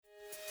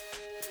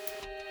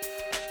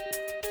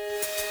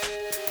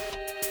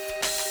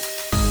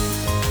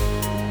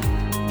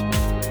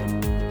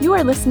You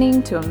are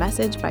listening to a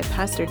message by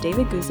Pastor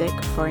David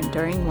Guzik for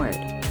Enduring Word.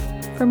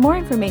 For more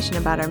information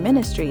about our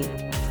ministry,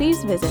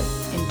 please visit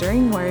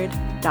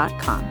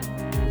enduringword.com.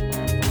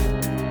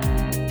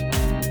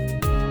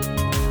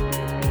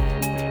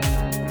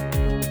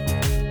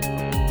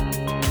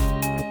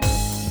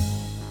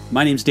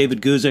 My name's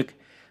David Guzik.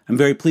 I'm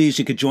very pleased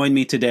you could join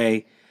me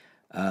today.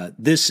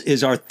 This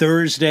is our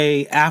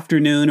Thursday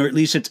afternoon, or at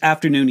least it's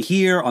afternoon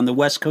here on the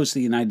west coast of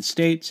the United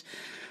States.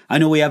 I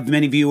know we have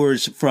many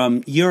viewers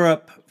from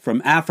Europe,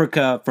 from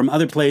Africa, from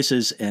other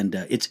places, and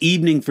it's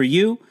evening for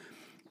you.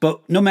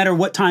 But no matter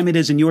what time it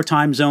is in your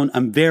time zone,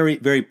 I'm very,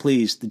 very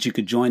pleased that you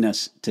could join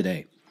us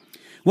today.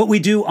 What we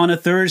do on a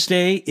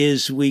Thursday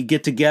is we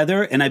get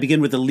together, and I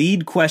begin with a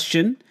lead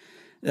question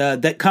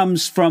that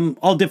comes from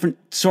all different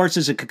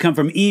sources. It could come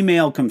from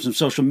email, comes from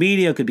social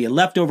media, it could be a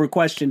leftover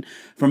question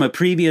from a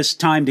previous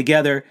time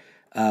together.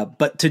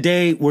 But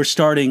today we're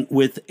starting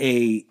with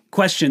a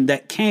question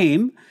that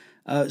came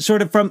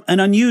sort of from an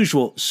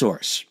unusual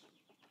source.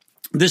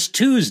 This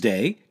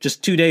Tuesday,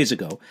 just 2 days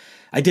ago,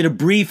 I did a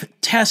brief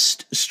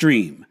test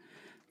stream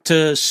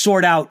to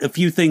sort out a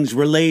few things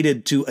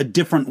related to a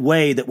different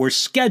way that we're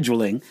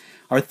scheduling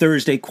our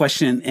Thursday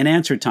question and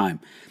answer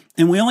time.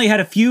 And we only had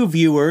a few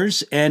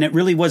viewers, and it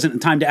really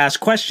wasn't time to ask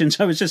questions.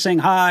 I was just saying,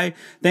 hi,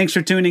 thanks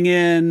for tuning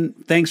in,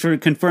 thanks for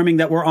confirming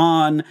that we're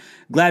on,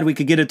 glad we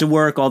could get it to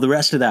work, all the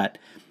rest of that.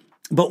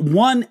 But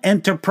one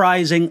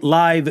enterprising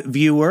live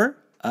viewer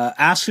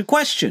asked a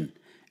question,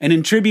 and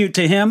in tribute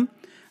to him,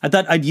 I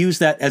thought I'd use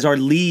that as our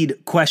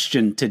lead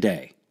question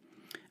today.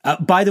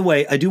 By the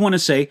way, I do want to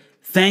say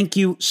thank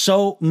you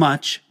so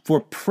much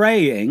for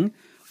praying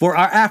for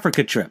our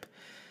Africa trip.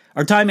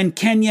 Our time in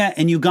Kenya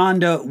and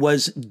Uganda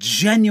was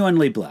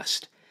genuinely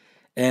blessed,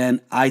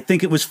 and I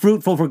think it was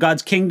fruitful for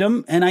God's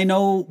kingdom, and I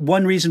know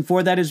one reason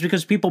for that is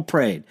because people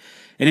prayed.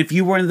 And if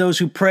you were one of those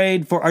who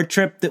prayed for our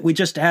trip that we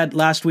just had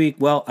last week,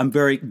 well, I'm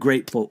very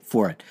grateful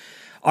for it.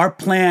 Our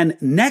plan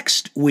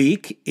next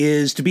week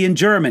is to be in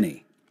Germany.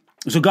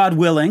 So God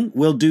willing,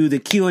 we'll do the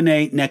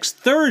Q&A next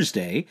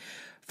Thursday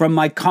from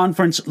my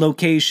conference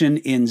location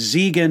in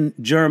Siegen,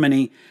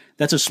 Germany.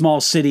 That's a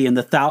small city in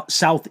the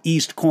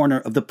southeast corner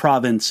of the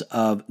province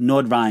of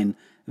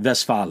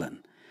Nordrhein-Westfalen.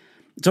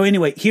 So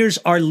anyway, here's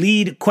our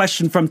lead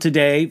question from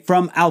today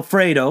from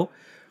Alfredo,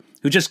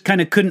 who just kind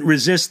of couldn't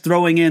resist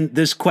throwing in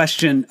this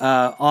question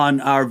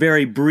on our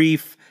very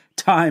brief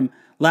time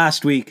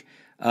last week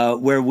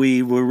where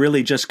we were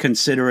really just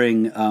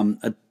considering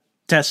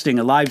testing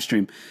a live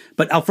stream.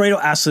 But Alfredo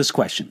asked this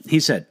question. He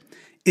said,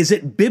 is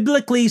it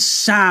biblically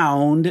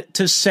sound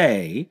to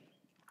say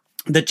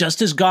that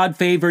just as God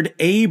favored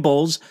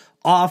Abel's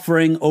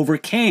offering over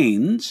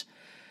Cain's,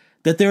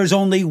 that there is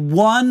only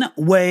one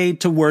way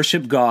to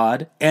worship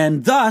God,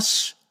 and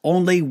thus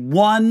only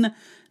one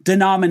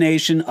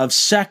denomination of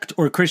sect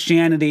or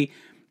Christianity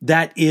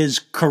that is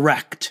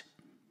correct?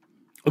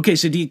 Okay,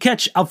 so do you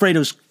catch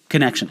Alfredo's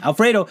connection?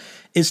 Alfredo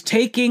is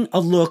taking a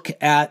look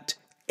at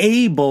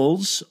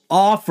Abel's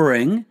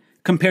offering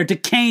compared to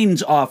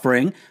Cain's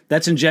offering.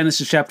 That's in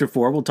Genesis chapter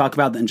 4. We'll talk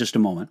about that in just a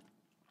moment.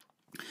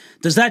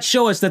 Does that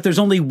show us that there's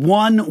only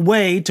one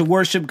way to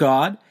worship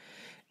God?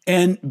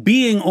 And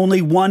being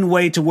only one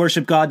way to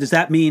worship God, does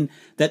that mean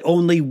that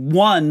only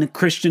one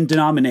Christian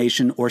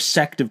denomination or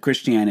sect of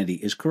Christianity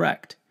is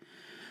correct?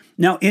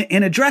 Now,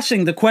 in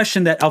addressing the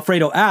question that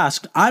Alfredo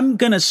asked, I'm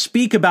going to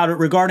speak about it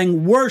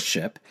regarding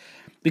worship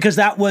because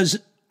that was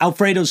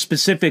Alfredo's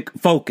specific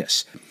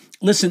focus.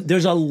 Listen,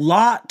 there's a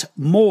lot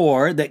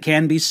more that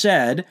can be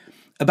said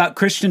about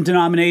Christian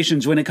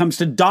denominations when it comes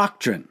to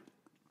doctrine,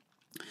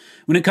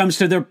 when it comes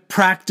to their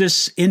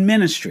practice in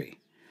ministry,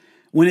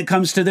 when it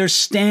comes to their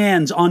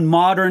stands on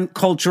modern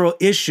cultural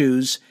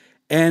issues,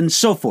 and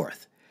so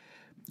forth.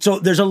 So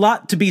there's a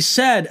lot to be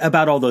said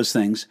about all those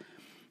things.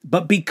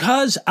 But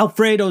because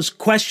Alfredo's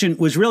question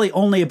was really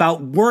only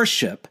about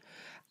worship,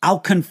 I'll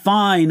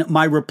confine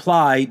my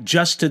reply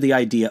just to the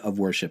idea of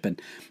worship.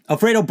 And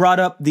Alfredo brought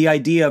up the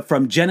idea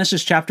from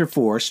Genesis chapter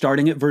 4,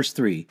 starting at verse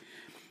 3,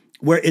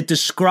 where it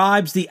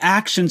describes the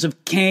actions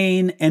of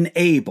Cain and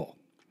Abel.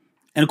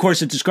 And of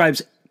course, it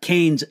describes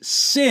Cain's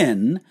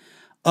sin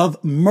of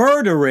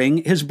murdering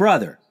his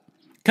brother.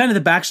 Kind of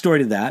the backstory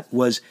to that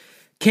was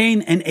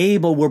Cain and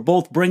Abel were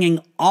both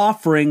bringing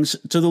offerings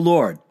to the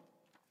Lord.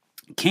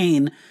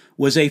 Cain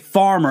was a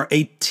farmer,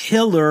 a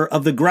tiller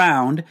of the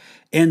ground,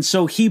 and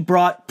so he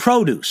brought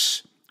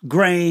produce,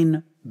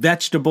 grain,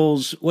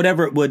 vegetables,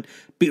 whatever it would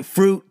be,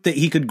 fruit that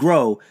he could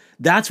grow.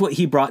 That's what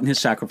he brought in his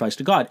sacrifice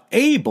to God.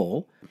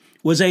 Abel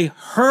was a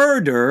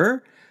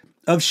herder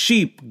of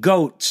sheep,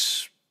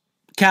 goats,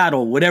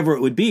 cattle, whatever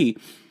it would be.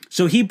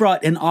 So he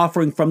brought an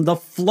offering from the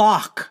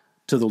flock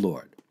to the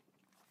Lord.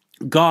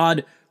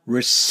 God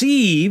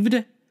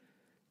received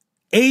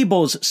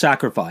Abel's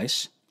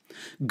sacrifice.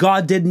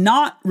 God did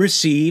not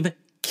receive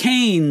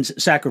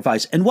Cain's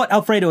sacrifice. And what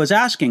Alfredo is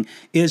asking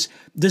is,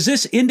 does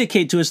this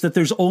indicate to us that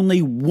there's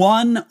only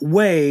one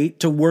way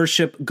to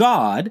worship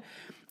God,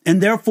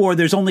 and therefore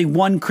there's only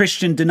one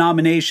Christian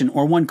denomination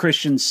or one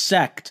Christian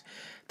sect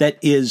that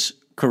is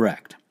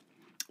correct?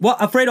 Well,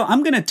 Alfredo,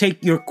 I'm going to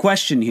take your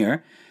question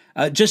here.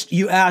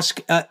 You ask,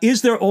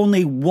 is there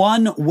only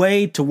one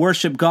way to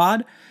worship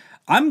God?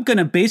 I'm going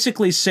to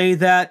basically say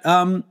that,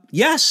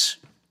 yes,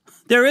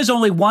 there is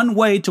only one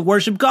way to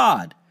worship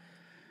God.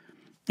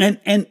 And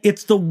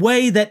it's the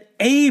way that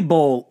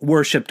Abel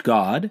worshiped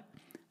God,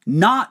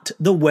 not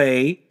the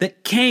way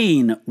that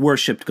Cain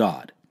worshiped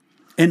God.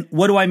 And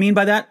what do I mean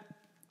by that?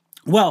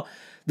 Well,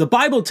 the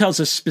Bible tells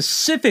us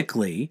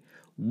specifically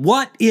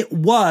what it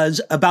was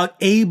about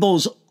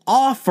Abel's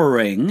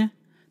offering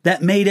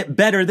that made it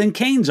better than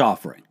Cain's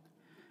offering.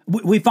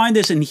 We find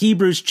this in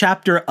Hebrews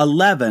chapter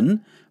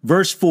 11,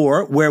 verse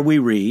 4, where we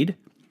read,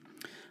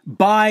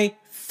 "By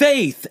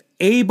faith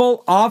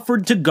Abel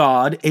offered to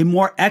God a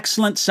more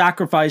excellent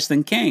sacrifice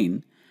than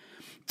Cain,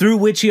 through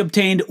which he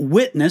obtained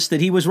witness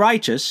that he was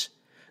righteous,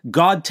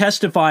 God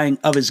testifying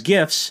of his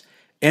gifts,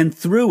 and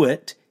through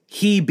it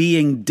he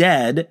being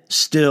dead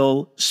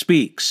still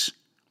speaks."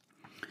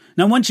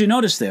 Now, once you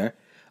notice there,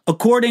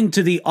 according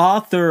to the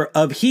author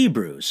of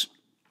Hebrews,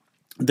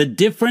 the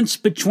difference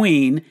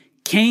between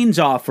Cain's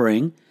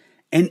offering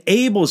and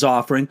Abel's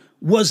offering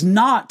was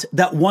not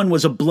that one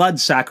was a blood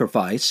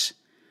sacrifice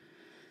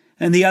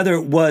and the other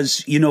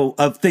was,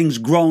 of things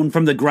grown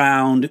from the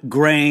ground,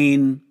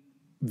 grain,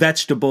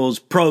 vegetables,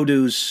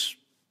 produce,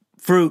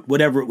 fruit,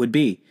 whatever it would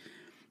be.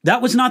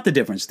 That was not the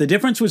difference. The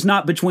difference was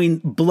not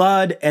between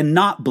blood and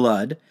not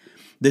blood.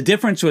 The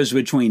difference was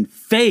between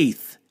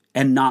faith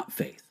and not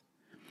faith.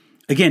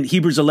 Again,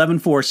 Hebrews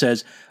 11:4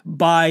 says,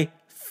 "By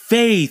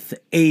faith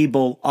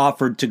Abel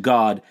offered to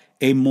God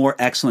a more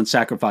excellent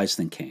sacrifice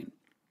than Cain."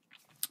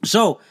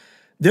 So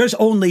there's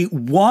only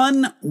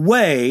one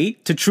way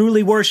to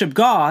truly worship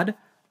God,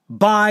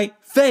 by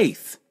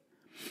faith.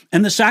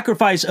 And the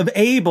sacrifice of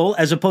Abel,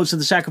 as opposed to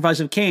the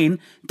sacrifice of Cain,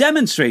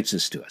 demonstrates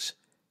this to us.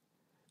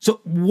 So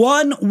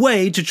one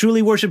way to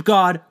truly worship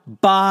God,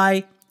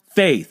 by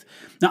faith.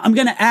 Now, I'm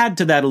going to add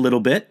to that a little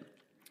bit.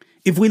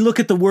 If we look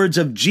at the words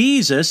of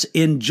Jesus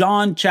in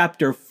John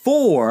chapter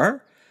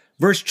 4,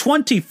 verse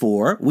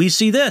 24, we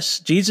see this.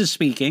 Jesus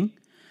speaking,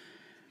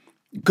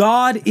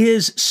 "God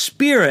is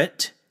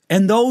spirit,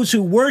 and those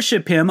who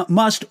worship him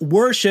must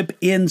worship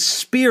in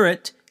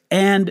spirit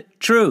and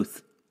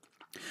truth."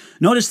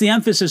 Notice the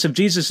emphasis of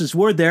Jesus'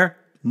 word there,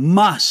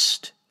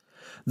 must.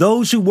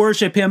 Those who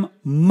worship him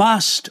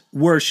must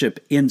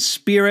worship in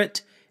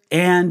spirit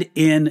and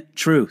in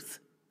truth.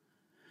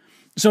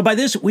 So by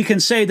this, we can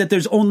say that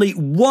there's only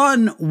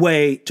one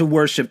way to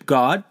worship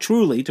God,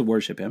 truly to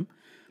worship him,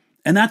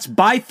 and that's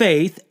by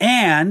faith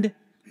and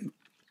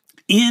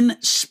in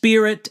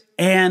spirit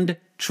and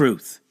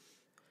truth.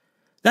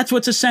 That's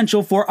what's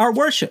essential for our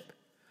worship,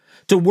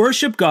 to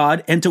worship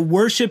God and to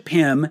worship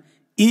him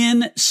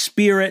in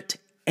spirit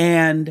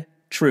and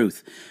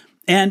truth.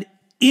 And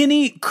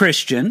any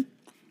Christian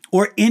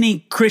or any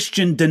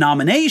Christian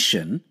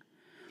denomination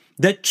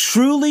that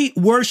truly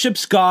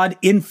worships God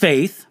in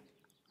faith,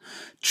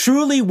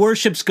 truly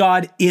worships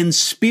God in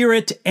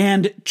spirit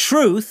and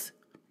truth,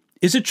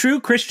 is a true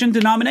Christian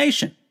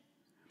denomination.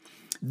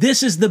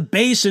 This is the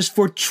basis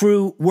for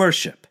true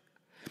worship.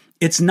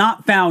 It's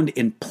not found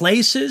in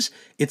places,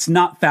 it's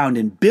not found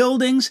in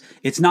buildings,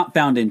 it's not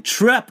found in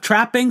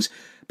trappings,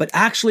 but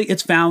actually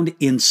it's found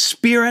in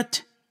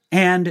spirit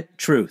and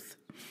truth.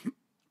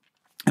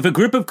 If a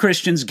group of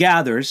Christians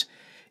gathers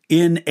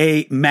in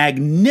a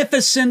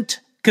magnificent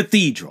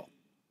cathedral,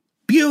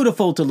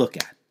 beautiful to look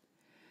at,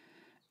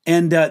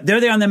 and they're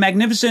there in the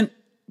magnificent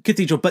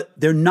cathedral, but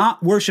they're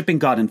not worshiping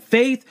God in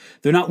faith,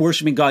 they're not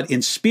worshiping God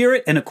in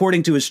spirit and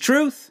according to his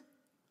truth,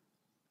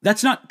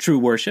 that's not true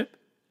worship.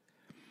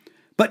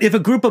 But if a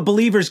group of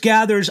believers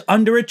gathers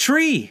under a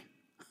tree,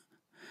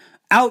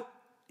 out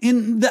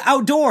in the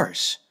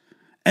outdoors,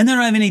 and they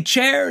don't have any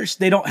chairs,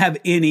 they don't have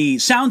any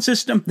sound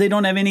system, they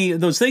don't have any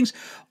of those things,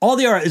 all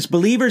they are is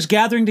believers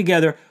gathering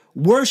together,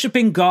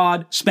 worshiping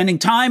God, spending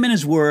time in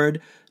his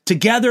word,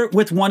 together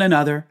with one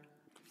another,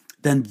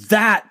 then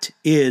that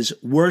is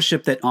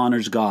worship that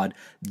honors God.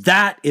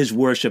 That is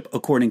worship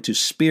according to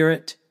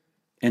spirit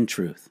and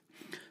truth.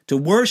 To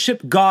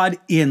worship God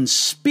in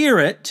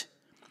spirit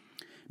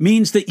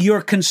means that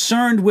you're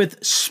concerned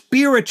with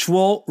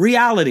spiritual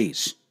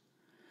realities.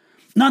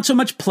 Not so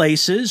much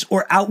places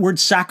or outward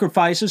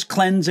sacrifices,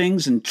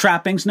 cleansings and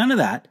trappings, none of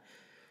that.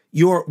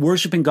 You're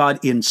worshiping God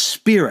in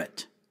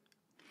spirit.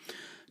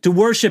 To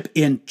worship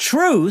in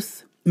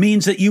truth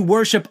means that you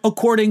worship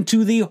according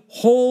to the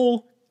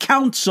whole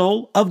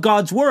counsel of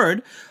God's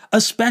word,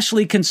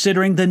 especially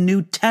considering the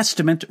New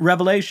Testament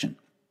revelation.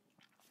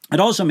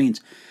 It also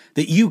means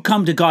that you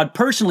come to God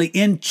personally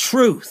in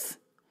truth,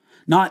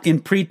 not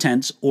in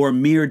pretense or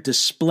mere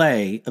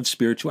display of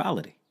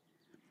spirituality.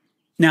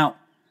 Now,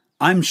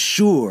 I'm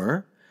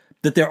sure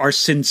that there are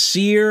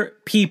sincere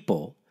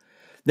people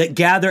that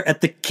gather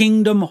at the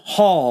Kingdom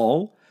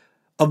Hall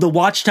of the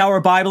Watchtower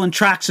Bible and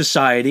Tract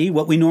Society,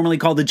 what we normally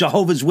call the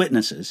Jehovah's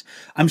Witnesses.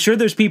 I'm sure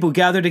there's people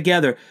gathered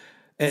together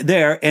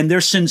there, and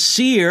they're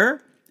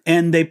sincere,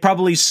 and they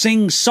probably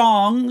sing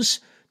songs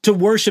to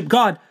worship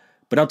God.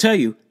 But I'll tell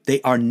you,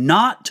 they are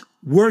not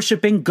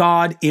worshiping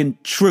God in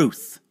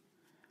truth.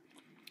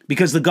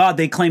 because the God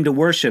they claim to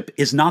worship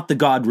is not the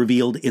God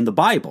revealed in the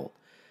Bible.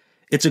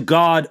 It's a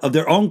God of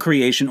their own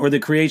creation, or the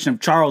creation of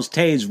Charles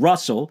Taze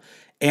Russell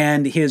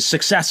and his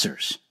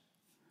successors.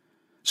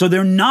 So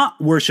they're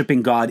not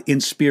worshiping God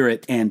in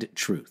spirit and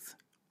truth.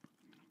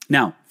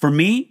 Now, for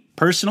me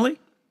personally,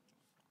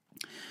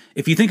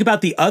 if you think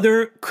about the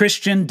other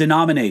Christian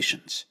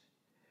denominations,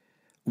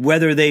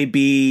 whether they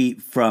be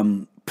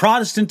from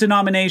Protestant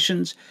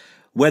denominations,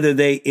 whether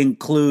they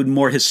include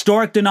more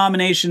historic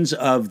denominations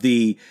of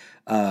the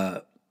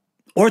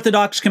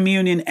Orthodox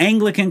Communion,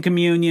 Anglican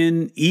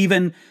Communion,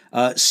 even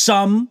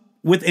some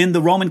within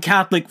the Roman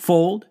Catholic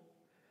fold,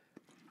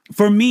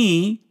 for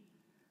me,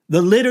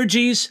 the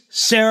liturgies,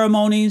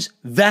 ceremonies,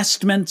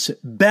 vestments,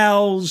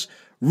 bells,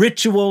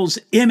 rituals,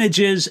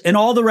 images, and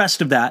all the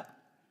rest of that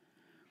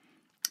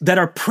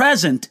are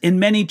present in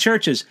many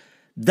churches,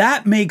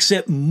 that makes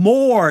it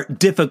more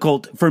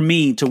difficult for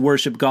me to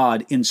worship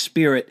God in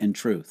spirit and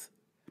truth.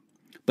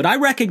 But I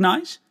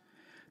recognize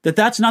that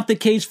that's not the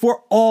case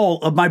for all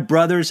of my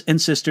brothers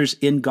and sisters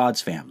in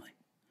God's family.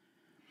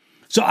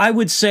 So I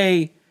would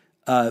say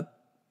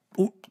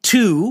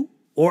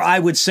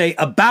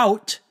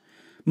about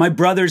my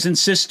brothers and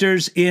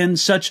sisters in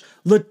such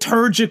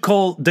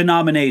liturgical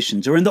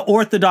denominations or in the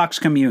Orthodox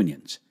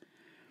communions.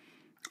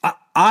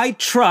 I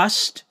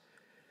trust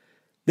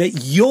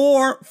that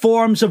your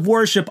forms of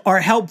worship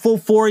are helpful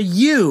for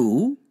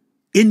you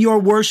in your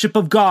worship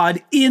of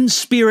God in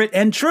spirit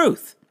and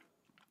truth.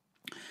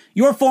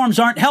 Your forms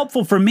aren't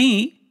helpful for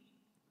me,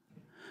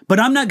 but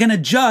I'm not going to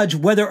judge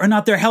whether or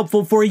not they're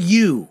helpful for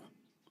you.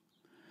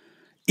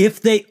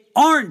 If they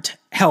aren't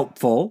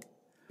helpful,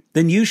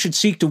 then you should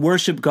seek to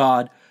worship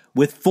God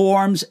with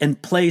forms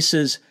and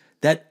places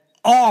that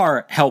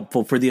are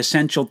helpful for the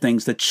essential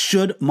things that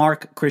should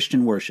mark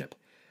Christian worship: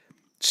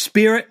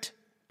 spirit,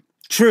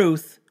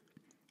 truth,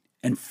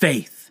 and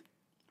faith.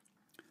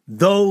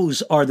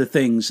 Those are the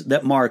things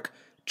that mark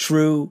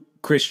true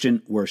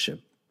Christian worship.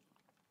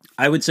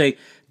 I would say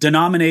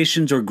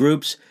denominations or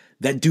groups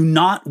that do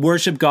not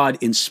worship God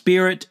in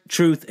spirit,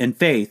 truth, and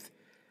faith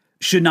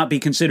should not be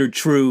considered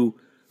true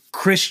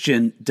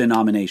Christian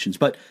denominations.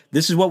 But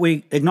this is what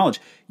we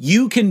acknowledge.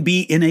 You can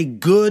be in a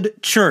good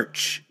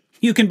church,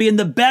 you can be in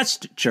the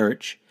best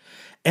church,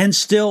 and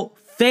still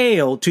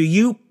fail to,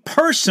 you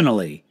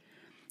personally,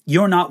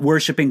 you're not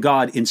worshiping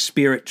God in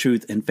spirit,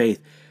 truth, and faith.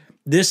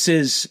 This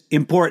is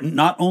important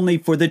not only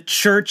for the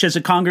church as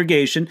a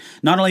congregation,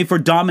 not only for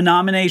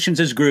denominations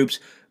as groups,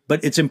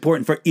 but it's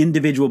important for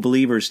individual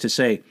believers to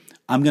say,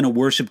 I'm going to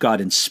worship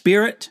God in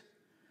spirit,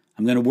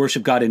 I'm going to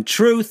worship God in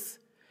truth,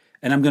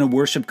 and I'm going to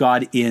worship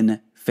God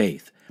in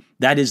faith.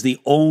 That is the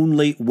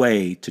only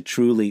way to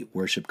truly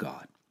worship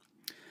God.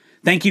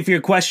 Thank you for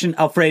your question,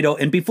 Alfredo.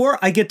 And before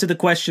I get to the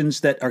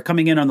questions that are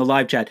coming in on the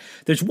live chat,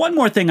 there's one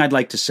more thing I'd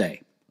like to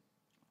say.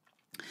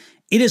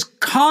 It is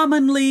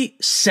commonly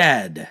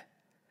said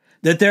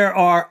that there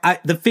are,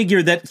 the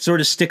figure that sort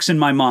of sticks in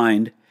my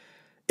mind,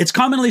 it's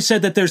commonly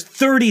said that there's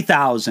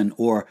 30,000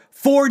 or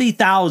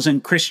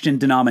 40,000 Christian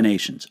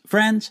denominations.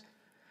 Friends,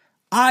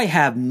 I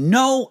have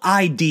no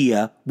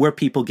idea where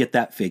people get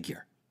that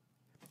figure.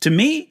 To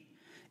me,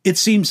 it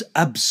seems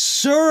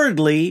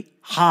absurdly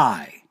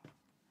high.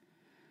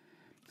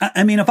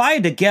 I mean, if I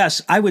had to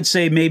guess, I would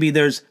say maybe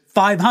there's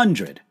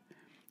 500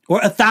 or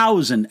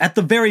 1,000 at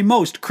the very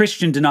most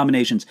Christian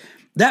denominations.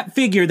 That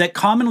figure that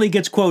commonly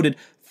gets quoted,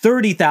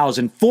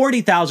 30,000,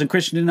 40,000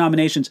 Christian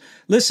denominations.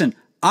 Listen,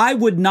 I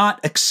would not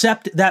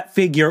accept that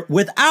figure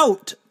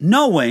without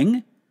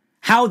knowing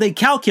how they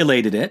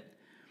calculated it,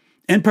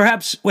 and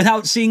perhaps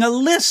without seeing a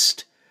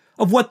list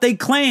of what they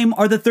claim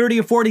are the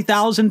 30 or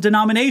 40,000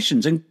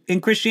 denominations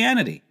in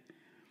Christianity.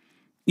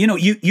 You know,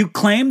 you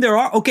claim there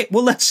are, okay,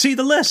 well, let's see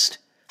the list.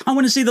 I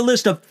want to see the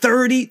list of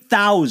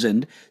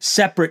 30,000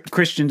 separate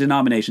Christian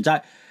denominations.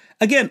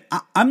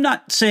 I'm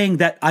not saying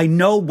that I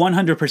know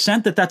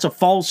 100% that that's a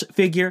false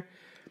figure,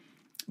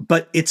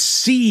 but it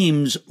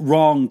seems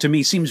wrong to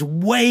me, seems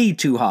way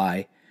too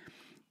high.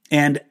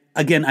 And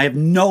again, I have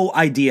no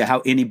idea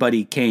how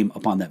anybody came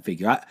upon that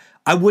figure.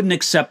 I wouldn't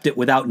accept it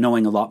without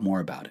knowing a lot more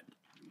about it.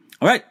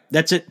 All right,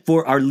 that's it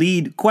for our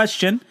lead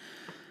question.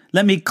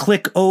 Let me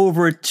click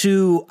over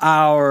to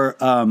our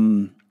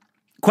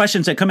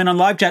questions that come in on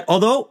live chat.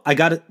 Although, I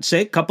got to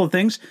say a couple of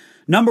things.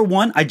 Number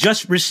one, I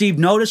just received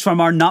notice from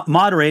our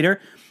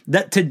moderator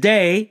that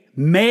today,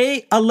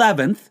 May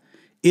 11th,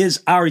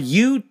 is our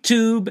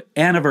YouTube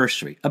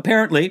anniversary.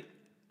 Apparently,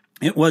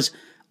 it was,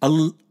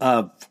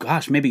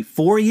 maybe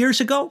 4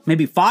 years ago,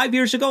 maybe 5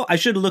 years ago. I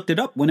should have looked it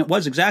up when it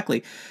was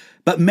exactly.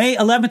 But May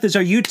 11th is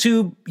our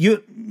YouTube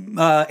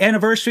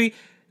anniversary.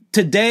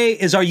 Today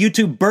is our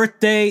YouTube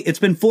birthday. It's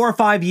been 4 or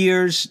 5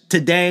 years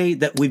today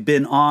that we've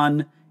been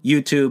on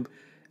YouTube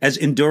as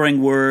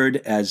Enduring Word,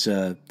 as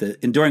the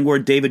Enduring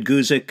Word David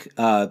Guzik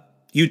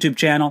YouTube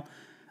channel.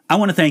 I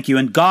want to thank you.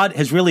 And God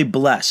has really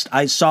blessed.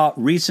 I saw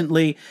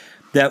recently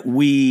that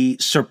we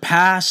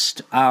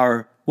surpassed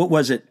our,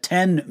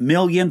 10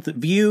 millionth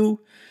view.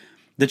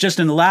 That just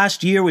in the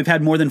last year, we've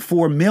had more than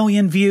 4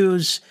 million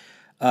views.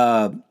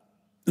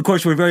 Of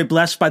course, we're very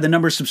blessed by the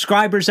number of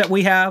subscribers that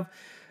we have.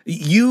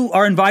 You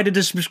are invited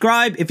to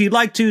subscribe. If you'd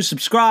like to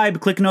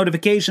subscribe, click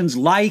notifications,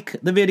 like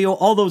the video,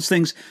 all those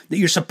things that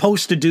you're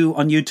supposed to do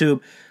on YouTube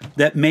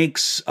that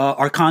makes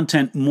our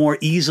content more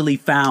easily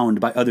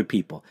found by other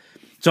people.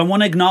 So I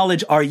want to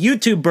acknowledge our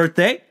YouTube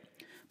birthday,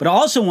 but I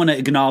also want to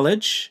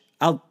acknowledge,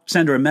 I'll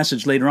send her a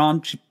message later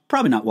on. She's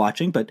probably not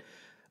watching, but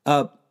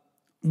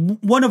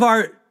one of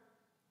our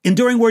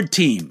Enduring Word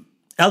team,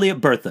 Elliot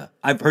Bertha.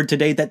 I've heard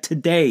today that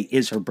today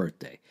is her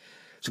birthday.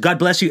 So God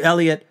bless you,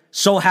 Elliot.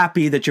 So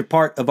happy that you're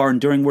part of our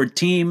Enduring Word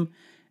team,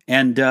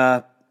 and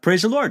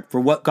praise the Lord for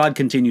what God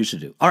continues to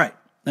do. All right,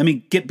 let me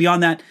get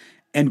beyond that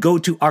and go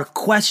to our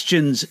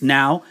questions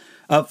now.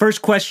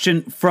 First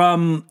question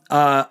from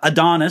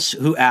Adonis,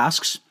 who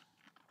asks,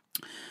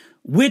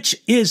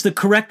 which is the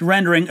correct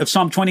rendering of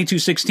Psalm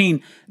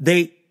 22:16?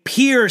 They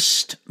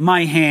pierced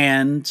my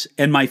hands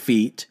and my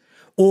feet,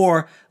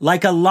 or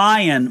like a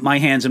lion, my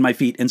hands and my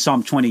feet in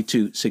Psalm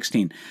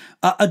 22:16.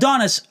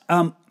 Adonis,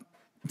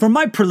 from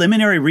my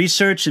preliminary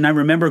research, and I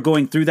remember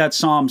going through that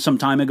psalm some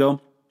time ago,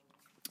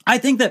 I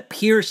think that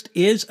pierced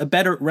is a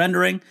better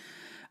rendering.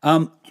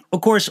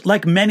 Of course,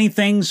 like many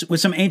things with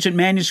some ancient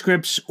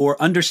manuscripts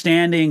or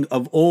understanding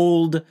of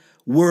old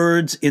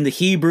words in the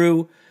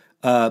Hebrew,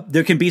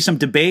 there can be some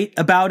debate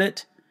about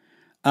it.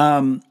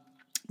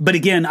 But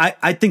again,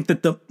 I think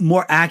that the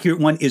more accurate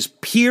one is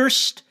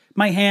pierced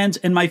my hands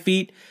and my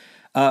feet.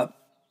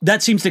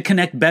 That seems to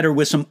connect better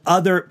with some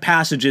other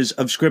passages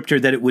of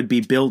Scripture that it would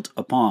be built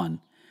upon.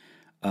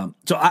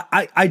 So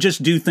I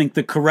just do think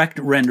the correct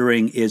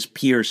rendering is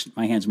pierced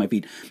my hands and my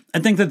feet. I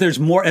think that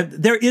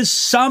there is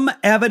some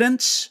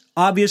evidence,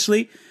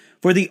 obviously,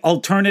 for the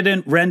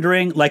alternative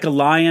rendering, like a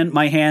lion,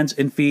 my hands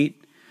and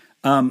feet.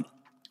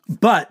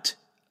 But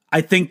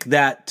I think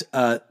that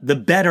the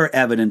better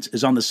evidence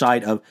is on the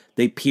side of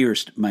they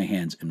pierced my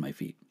hands and my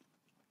feet.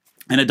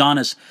 And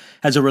Adonis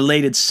has a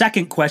related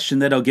second question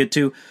that I'll get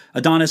to.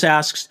 Adonis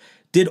asks,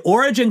 did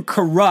Origen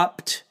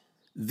corrupt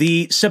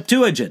the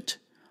Septuagint?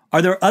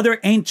 Are there other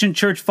ancient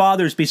church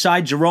fathers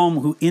besides Jerome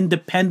who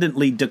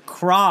independently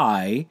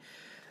decry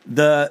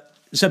the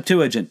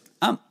Septuagint?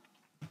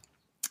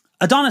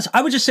 Adonis,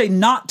 I would just say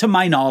not to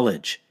my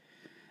knowledge.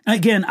 And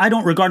again, I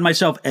don't regard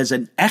myself as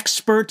an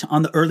expert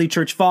on the early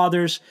church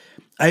fathers.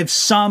 I have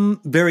some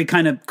very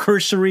kind of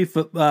cursory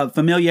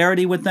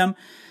familiarity with them,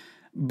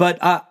 but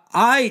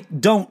I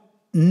don't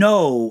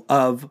know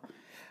of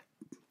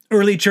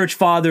early church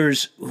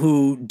fathers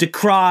who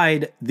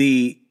decried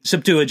the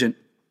Septuagint.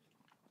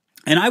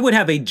 And I would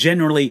have a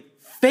generally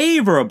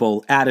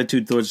favorable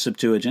attitude towards the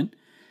Septuagint,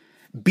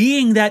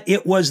 being that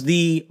it was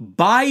the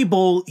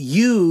Bible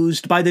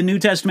used by the New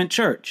Testament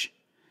church.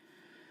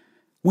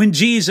 When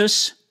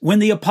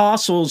the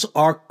apostles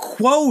are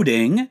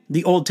quoting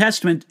the Old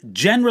Testament,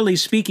 generally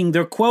speaking,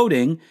 they're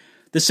quoting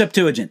the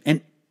Septuagint. And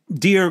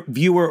dear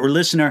viewer or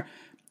listener,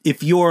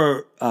 if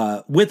you're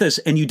with us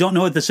and you don't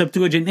know what the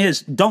Septuagint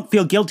is, don't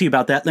feel guilty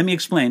about that. Let me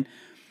explain.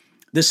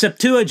 The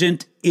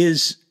Septuagint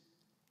is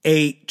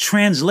a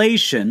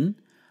translation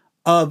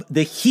of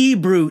the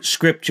Hebrew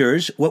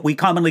scriptures, what we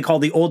commonly call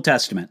the Old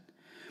Testament.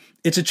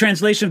 It's a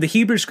translation of the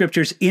Hebrew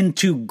scriptures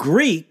into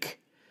Greek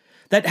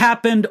that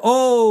happened,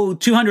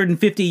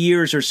 250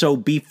 years or so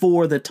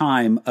before the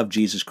time of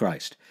Jesus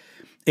Christ.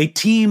 A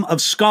team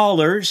of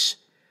scholars,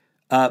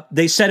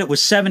 they said it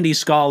was 70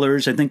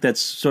 scholars. I think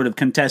that's sort of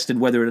contested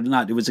whether or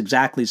not it was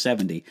exactly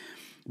 70.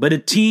 But a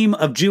team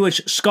of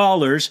Jewish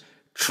scholars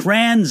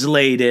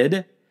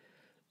translated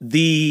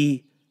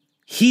the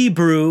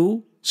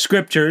Hebrew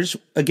scriptures,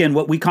 again,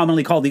 what we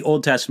commonly call the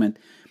Old Testament,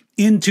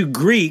 into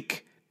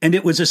Greek, and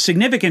it was a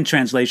significant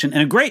translation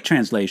and a great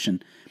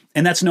translation,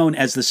 and that's known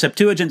as the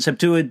Septuagint.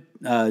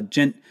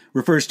 Septuagint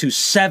refers to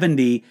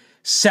 70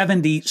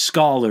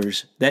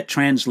 scholars that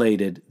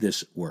translated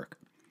this work.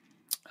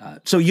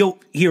 So you'll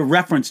hear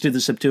reference to the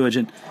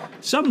Septuagint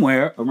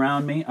somewhere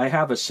around me. I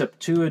have a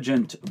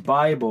Septuagint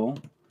Bible.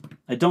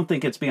 I don't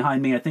think it's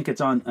behind me. I think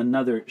it's on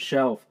another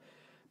shelf.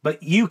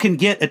 But you can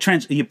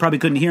get you probably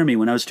couldn't hear me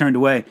when I was turned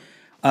away.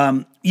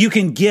 You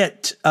can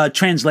get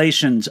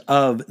translations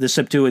of the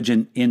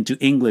Septuagint into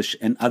English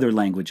and other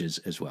languages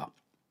as well.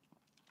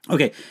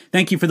 Okay,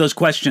 thank you for those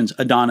questions,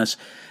 Adonis.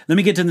 Let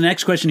me get to the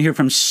next question here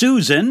from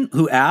Susan,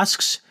 who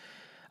asks,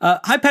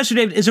 hi, Pastor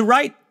David, is it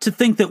right to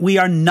think that we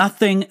are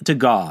nothing to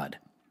God?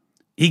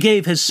 He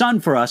gave his son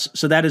for us,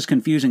 so that is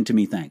confusing to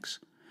me, thanks.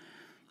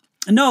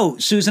 No,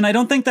 Susan, I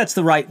don't think that's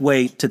the right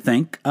way to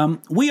think.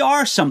 We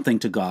are something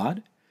to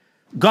God.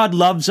 God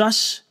loves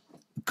us.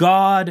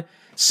 God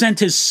sent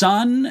his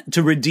son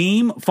to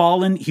redeem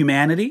fallen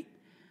humanity.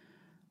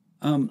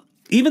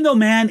 Even though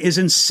man is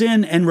in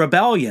sin and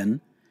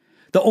rebellion,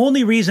 the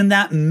only reason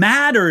that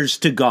matters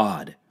to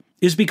God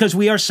is because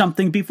we are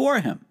something before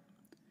him.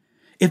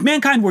 If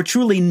mankind were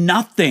truly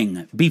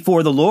nothing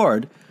before the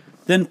Lord,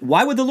 then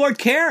why would the Lord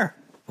care?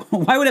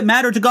 Why would it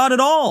matter to God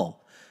at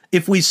all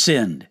if we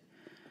sinned?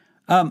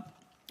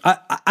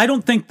 I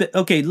don't think that,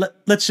 okay,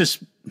 let's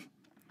just,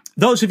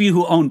 those of you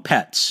who own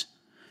pets,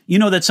 you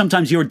know that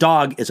sometimes your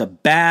dog is a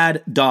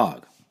bad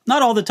dog.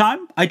 Not all the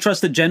time. I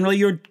trust that generally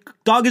your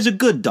dog is a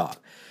good dog.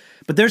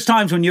 But there's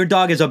times when your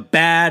dog is a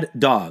bad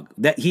dog,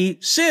 that he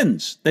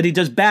sins, that he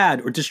does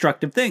bad or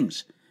destructive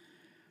things.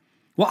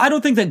 Well, I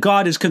don't think that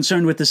God is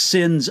concerned with the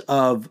sins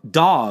of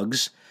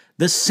dogs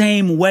the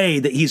same way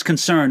that he's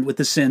concerned with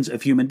the sins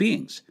of human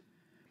beings.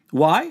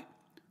 Why?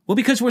 Well,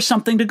 because we're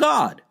something to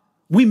God.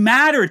 We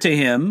matter to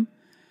him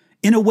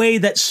in a way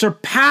that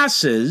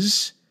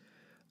surpasses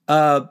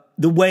the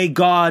way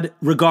God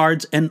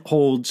regards and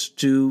holds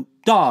to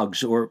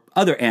dogs or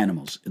other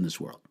animals in this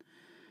world.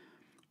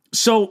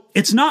 So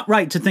it's not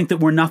right to think that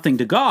we're nothing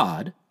to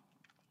God.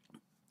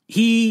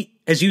 He,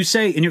 as you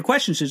say in your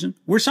question, Susan,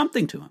 we're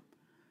something to him.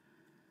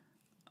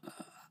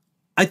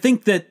 I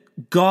think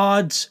that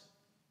God's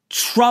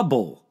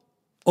trouble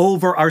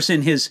over our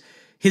sin,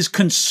 his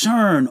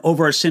concern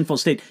over our sinful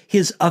state,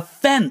 his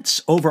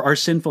offense over our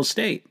sinful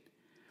state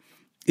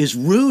is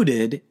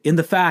rooted in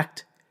the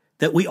fact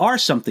that we are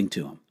something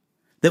to him,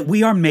 that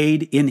we are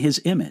made in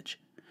his image.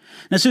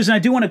 Now, Susan, I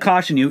do want to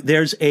caution you,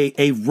 there's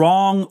a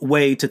wrong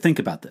way to think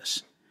about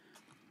this.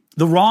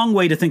 The wrong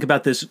way to think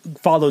about this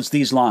follows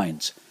these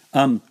lines.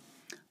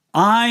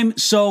 I'm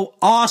so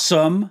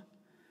awesome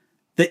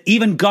that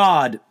even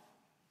God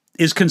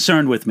is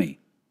concerned with me,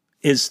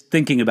 is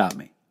thinking about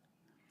me.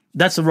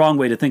 That's the wrong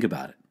way to think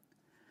about it.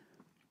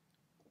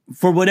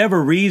 For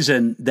whatever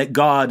reason that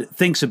God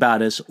thinks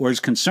about us or is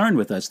concerned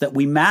with us, that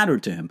we matter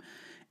to him,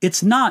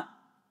 it's not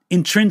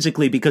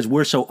intrinsically because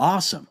we're so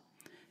awesome.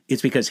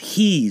 It's because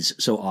he's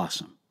so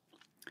awesome.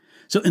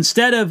 So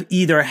instead of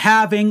either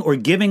having or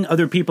giving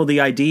other people the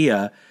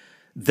idea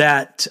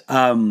that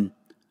I'm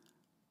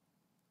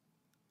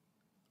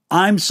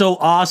so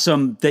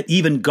awesome that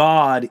even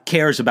God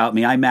cares about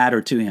me, I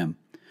matter to him.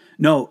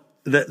 No,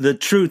 the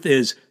truth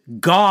is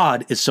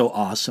God is so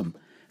awesome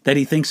that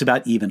he thinks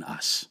about even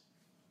us.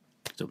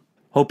 So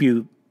hope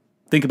you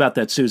think about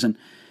that, Susan.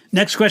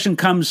 Next question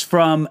comes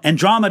from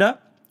Andromeda,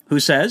 who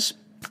says,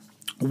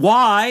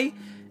 why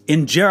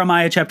in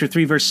Jeremiah chapter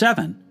 3, verse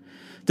 7,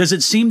 does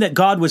it seem that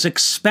God was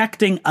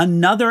expecting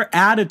another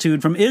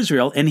attitude from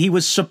Israel and he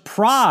was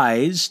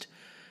surprised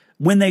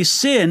when they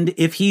sinned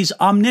if he's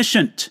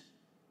omniscient?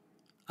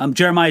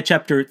 Jeremiah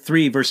chapter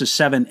 3, verses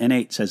 7 and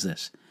 8 says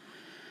this.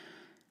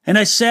 And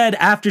I said,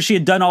 after she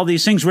had done all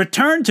these things,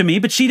 return to me,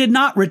 but she did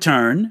not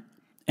return,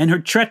 and her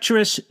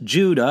treacherous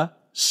Judah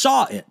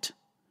saw it.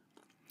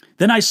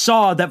 Then I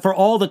saw that for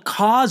all the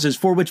causes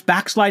for which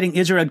backsliding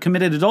Israel had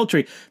committed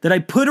adultery, that I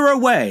put her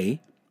away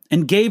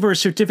and gave her a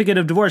certificate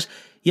of divorce.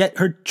 Yet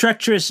her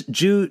treacherous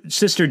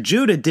sister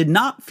Judah did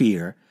not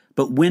fear,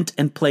 but went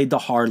and played the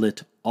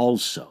harlot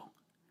also.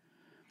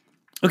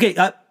 Okay,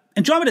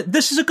 Andromeda,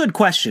 this is a good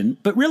question,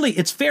 but really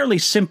it's fairly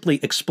simply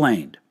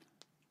explained.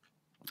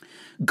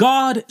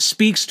 God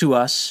speaks to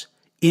us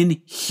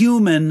in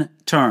human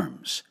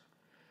terms.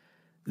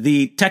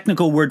 The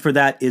technical word for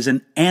that is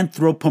an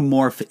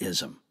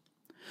anthropomorphism.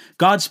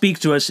 God speaks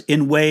to us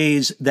in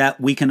ways that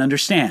we can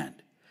understand,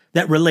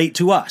 that relate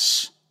to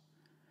us.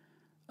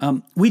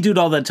 We do it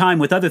all the time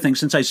with other things.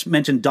 Since I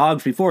mentioned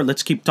dogs before,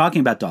 let's keep talking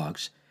about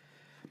dogs.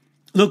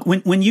 Look,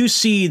 when you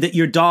see that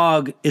your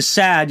dog is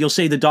sad, you'll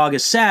say the dog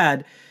is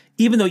sad,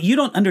 even though you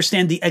don't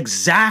understand the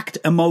exact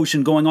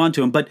emotion going on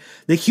to him, but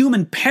the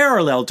human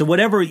parallel to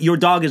whatever your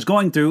dog is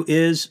going through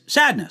is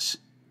sadness.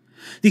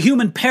 The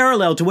human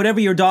parallel to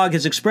whatever your dog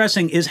is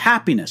expressing is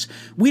happiness.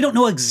 We don't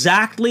know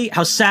exactly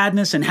how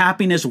sadness and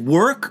happiness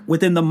work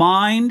within the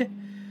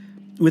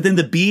mind, within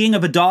the being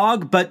of a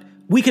dog, but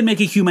we can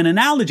make a human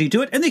analogy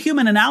to it, and the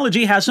human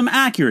analogy has some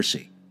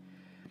accuracy.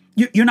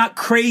 You're not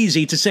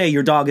crazy to say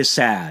your dog is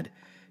sad,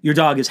 your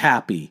dog is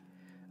happy.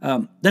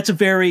 That's a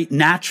very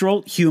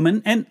natural,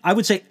 human, and I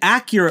would say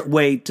accurate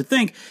way to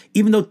think,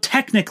 even though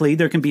technically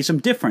there can be some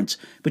difference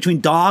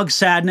between dog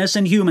sadness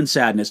and human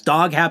sadness,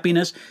 dog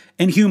happiness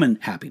and human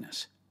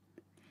happiness.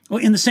 Well,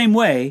 in the same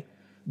way,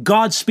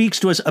 God speaks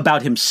to us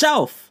about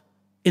himself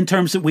in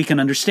terms that we can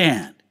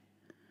understand.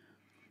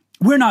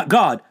 We're not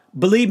God.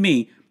 Believe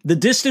me, the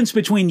distance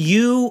between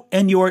you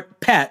and your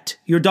pet,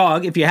 your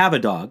dog, if you have a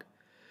dog,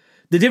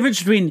 the difference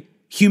between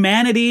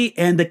humanity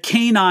and the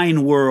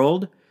canine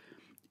world,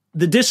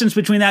 the distance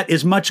between that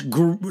is much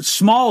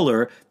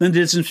smaller than the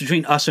distance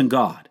between us and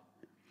God.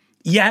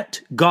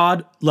 Yet,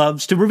 God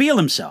loves to reveal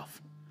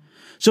himself.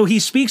 So he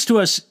speaks to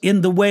us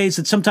in the ways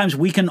that sometimes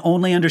we can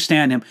only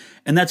understand him,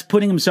 and that's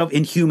putting himself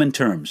in human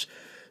terms.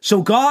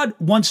 So God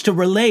wants to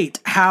relate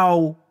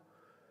how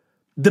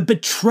the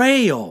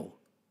betrayal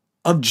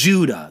of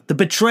Judah, the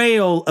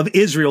betrayal of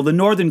Israel, the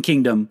northern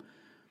kingdom,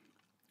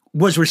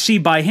 was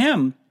received by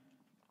him.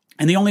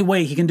 And the only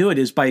way he can do it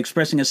is by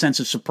expressing a sense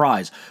of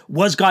surprise.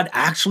 Was God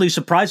actually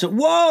surprised?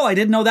 Whoa, I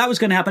didn't know that was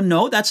going to happen.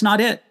 No, that's not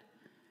it.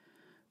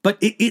 But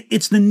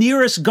it's the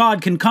nearest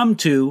God can come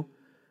to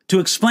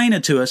explain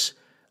it to us,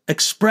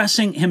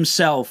 expressing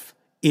himself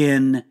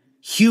in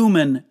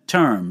human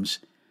terms,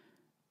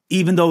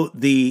 even though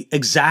the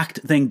exact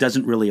thing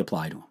doesn't really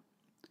apply to him.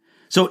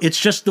 So it's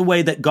just the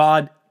way that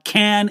God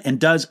can and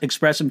does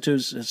express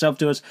himself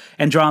to us.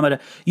 Andromeda,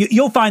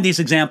 you'll find these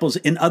examples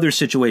in other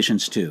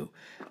situations too.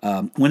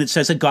 when it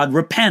says that God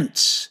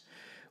repents,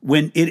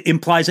 when it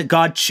implies that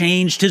God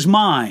changed his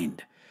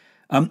mind.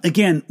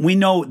 Again, we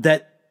know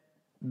that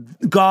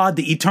God,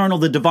 the eternal,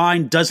 the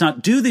divine, does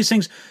not do these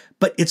things,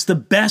 but it's the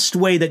best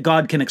way that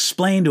God can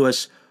explain to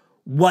us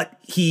what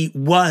he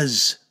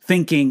was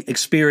thinking,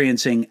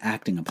 experiencing,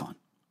 acting upon.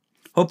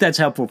 Hope that's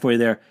helpful for you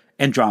there,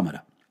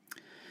 Andromeda.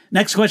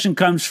 Next question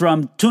comes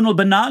from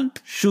Tunnelbanan,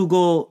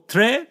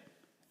 23.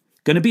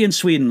 Going to be in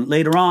Sweden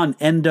later on,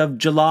 end of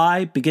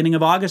July, beginning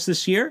of August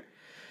this year.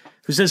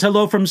 Who says,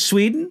 hello from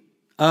Sweden.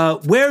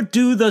 Where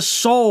do the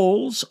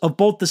souls of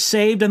both the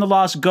saved and the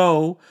lost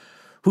go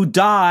who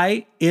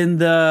die in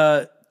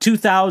the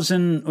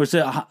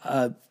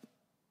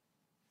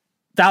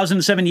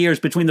 1,007 years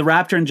between the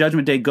rapture and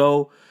judgment day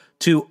go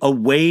to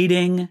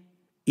awaiting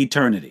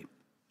eternity?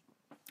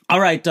 All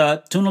right,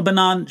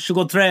 Tunnelbanan,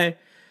 23.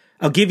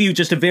 I'll give you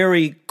just a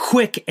very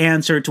quick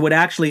answer to what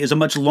actually is a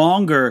much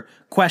longer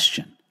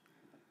question.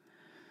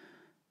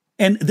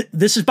 And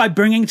this is by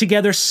bringing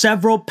together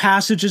several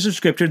passages of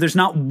Scripture. There's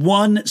not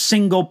one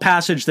single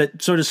passage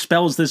that sort of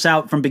spells this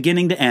out from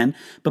beginning to end,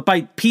 but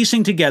by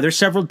piecing together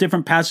several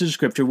different passages of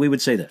Scripture, we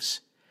would say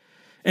this.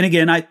 And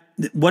again,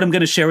 what I'm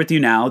going to share with you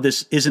now,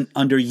 this isn't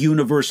under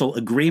universal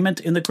agreement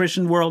in the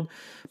Christian world,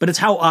 but it's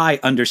how I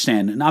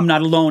understand. And I'm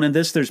not alone in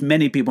this. There's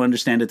many people who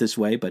understand it this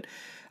way, but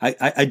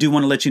I do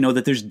want to let you know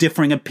that there's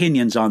differing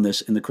opinions on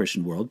this in the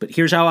Christian world. But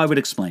here's how I would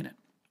explain it.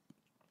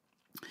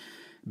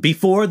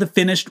 Before the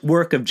finished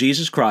work of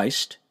Jesus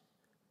Christ,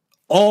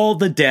 all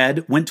the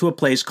dead went to a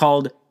place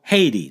called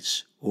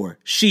Hades, or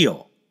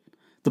Sheol,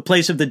 the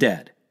place of the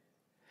dead.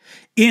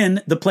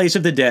 In the place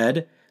of the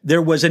dead,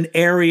 there was an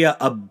area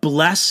of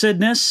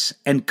blessedness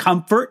and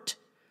comfort.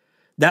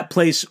 That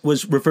place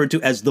was referred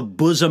to as the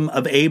bosom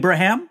of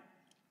Abraham.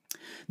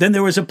 Then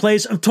there was a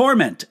place of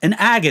torment and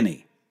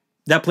agony.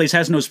 That place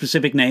has no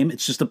specific name.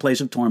 It's just a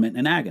place of torment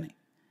and agony.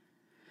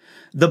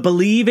 The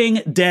believing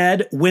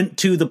dead went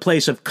to the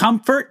place of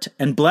comfort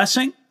and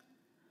blessing.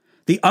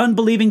 The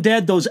unbelieving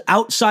dead, those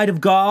outside of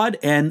God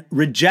and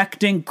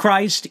rejecting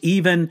Christ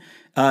even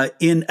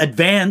in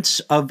advance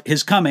of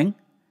his coming,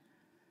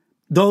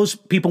 those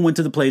people went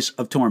to the place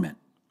of torment.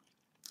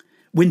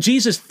 When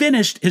Jesus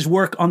finished his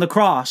work on the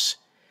cross,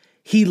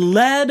 he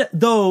led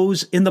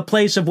those in the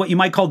place of what you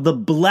might call the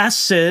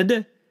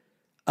blessed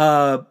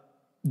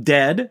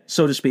dead,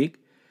 so to speak.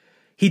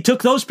 He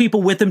took those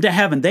people with him to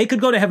heaven. They could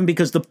go to heaven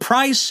because the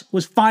price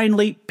was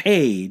finally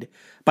paid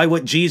by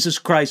what Jesus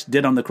Christ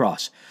did on the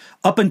cross.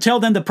 Up until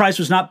then, the price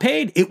was not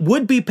paid. It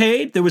would be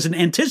paid. There was an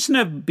anticipation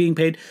of being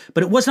paid,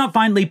 but it was not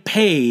finally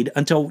paid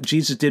until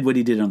Jesus did what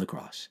he did on the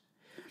cross.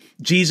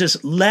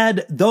 Jesus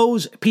led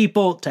those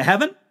people to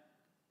heaven.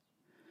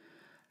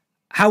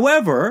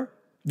 However,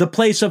 the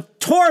place of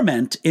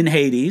torment in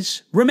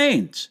Hades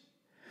remains.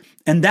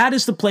 And that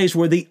is the place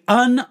where the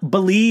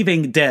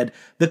unbelieving dead,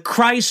 the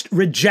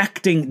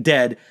Christ-rejecting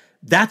dead,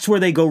 that's where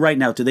they go right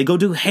now to. They go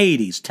to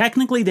Hades.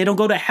 Technically, they don't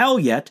go to hell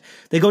yet.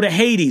 They go to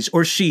Hades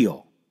or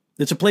Sheol.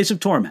 It's a place of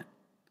torment.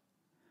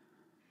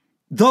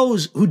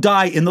 Those who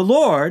die in the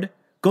Lord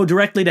go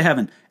directly to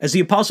heaven. As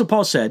the Apostle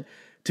Paul said,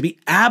 to be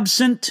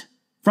absent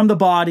from the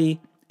body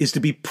is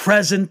to be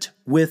present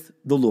with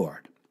the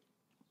Lord.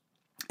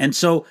 And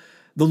so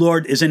the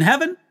Lord is in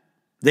heaven.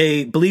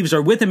 Believers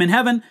are with him in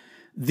heaven.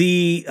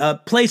 The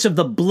place of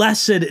the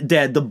blessed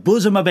dead, the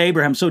bosom of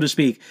Abraham, so to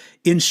speak,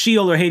 in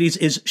Sheol or Hades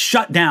is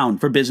shut down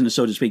for business,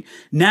 so to speak.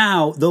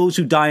 Now, those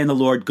who die in the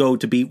Lord go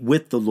to be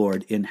with the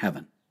Lord in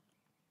heaven.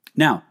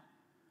 Now,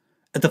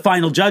 at the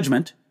final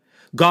judgment,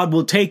 God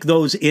will take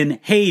those in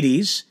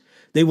Hades.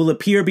 They will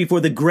appear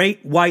before the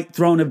great white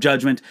throne of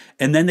judgment,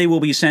 and then they will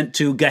be sent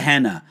to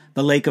Gehenna,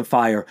 the lake of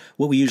fire,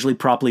 what we usually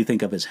properly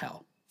think of as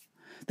hell.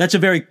 That's a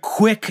very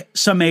quick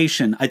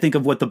summation, I think,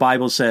 of what the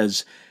Bible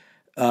says,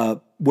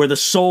 where the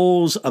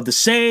souls of the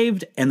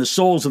saved and the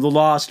souls of the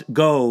lost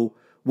go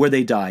where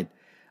they died.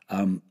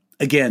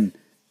 Again,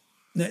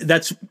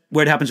 that's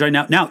where it happens right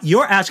now. Now,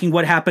 you're asking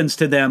what happens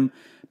to them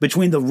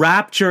between the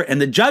rapture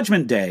and the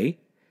judgment day,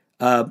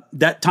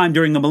 that time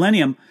during the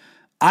millennium.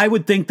 I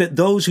would think that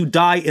those who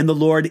die in the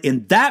Lord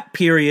in that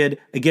period,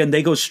 again,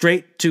 they go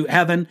straight to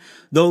heaven.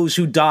 Those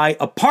who die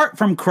apart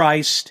from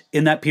Christ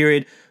in that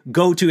period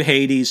go to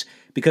Hades,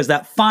 because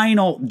that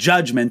final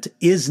judgment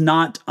is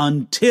not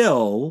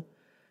until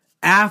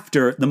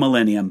after the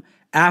millennium,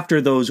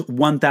 after those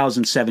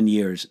 1,007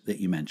 years that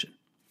you mentioned.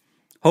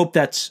 Hope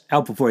that's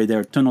helpful for you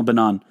there.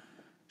 Tunnelbanan,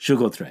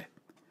 23.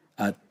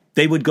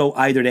 They would go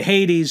either to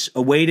Hades,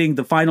 awaiting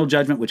the final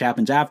judgment, which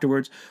happens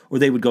afterwards, or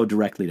they would go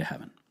directly to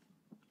heaven.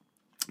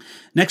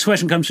 Next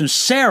question comes from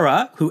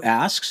Sarah, who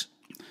asks,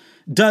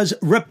 does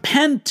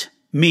repent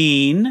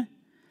mean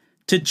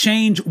to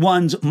change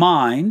one's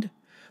mind,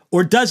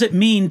 or does it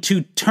mean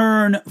to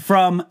turn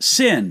from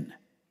sin?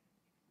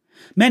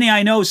 Many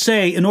I know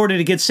say in order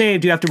to get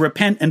saved, you have to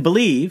repent and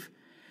believe,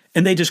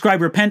 and they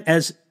describe repent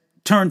as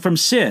turn from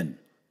sin.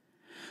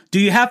 Do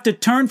you have to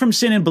turn from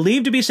sin and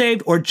believe to be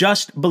saved, or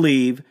just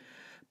believe?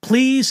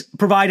 Please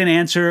provide an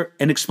answer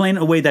and explain it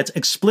in a way that's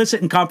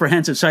explicit and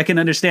comprehensive so I can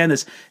understand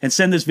this and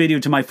send this video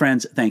to my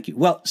friends. Thank you.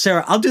 Well,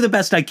 Sarah, I'll do the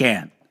best I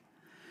can.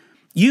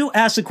 You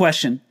asked the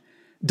question,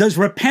 does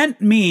repent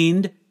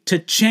mean to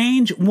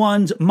change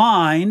one's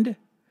mind,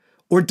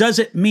 or does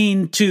it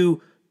mean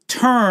to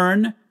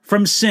turn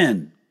from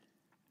sin?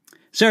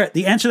 Sarah,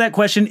 the answer to that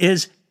question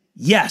is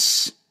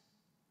yes.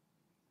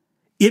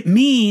 It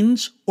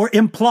means or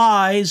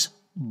implies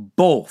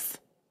both.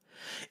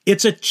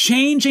 It's a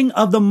changing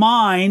of the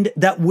mind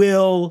that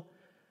will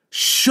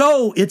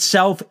show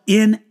itself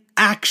in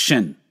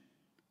action.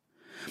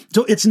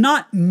 So it's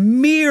not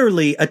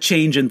merely a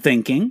change in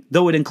thinking,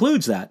 though it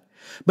includes that,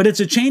 but it's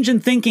a change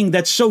in thinking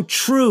that's so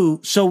true,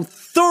 so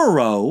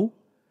thorough,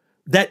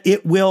 that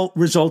it will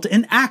result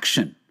in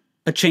action,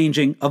 a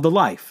changing of the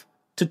life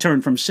to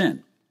turn from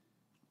sin.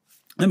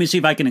 Let me see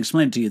if I can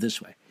explain it to you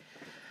this way.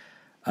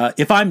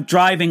 If I'm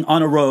driving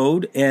on a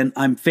road and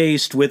I'm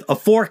faced with a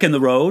fork in the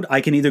road,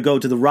 I can either go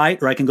to the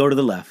right or I can go to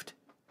the left.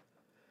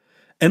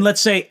 And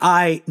let's say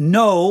I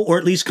know, or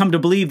at least come to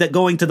believe, that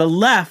going to the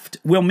left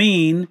will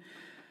mean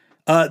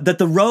that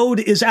the road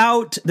is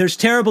out, there's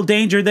terrible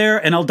danger there,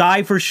 and I'll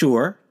die for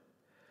sure.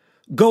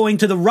 Going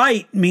to the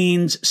right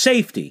means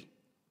safety.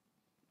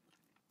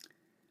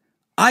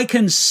 I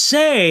can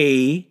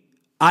say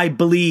I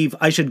believe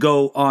I should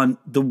go on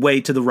the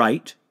way to the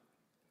right.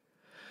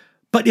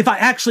 But if I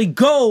actually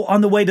go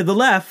on the way to the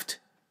left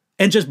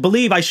and just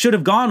believe I should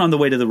have gone on the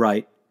way to the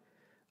right,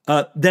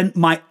 then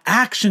my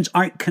actions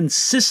aren't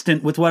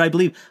consistent with what I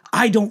believe.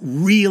 I don't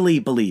really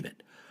believe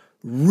it.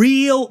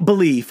 Real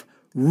belief,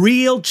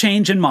 real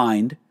change in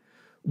mind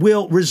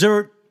will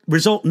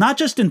result not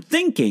just in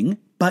thinking,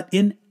 but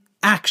in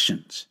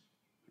actions.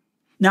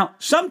 Now,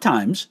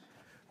 sometimes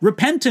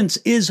repentance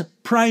is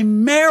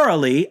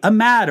primarily a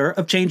matter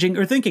of changing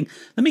or thinking.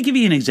 Let me give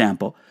you an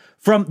example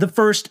from the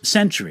first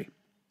century.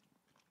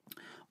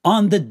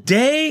 On the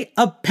day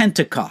of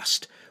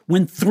Pentecost,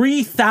 when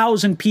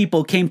 3,000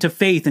 people came to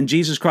faith in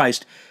Jesus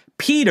Christ,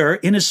 Peter,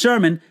 in his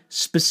sermon,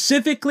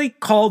 specifically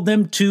called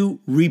them to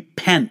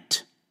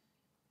repent.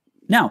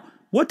 Now,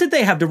 what did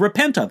they have to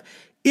repent of?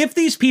 If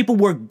these people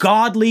were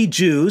godly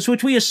Jews,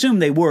 which we assume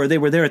they were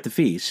there at the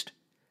feast.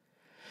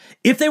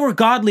 If they were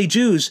godly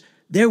Jews,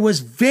 there was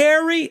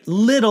very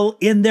little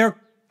in their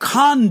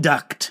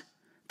conduct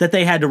that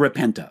they had to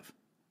repent of.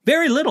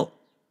 Very little.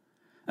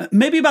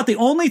 Maybe about the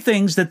only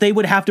things that they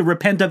would have to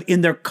repent of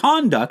in their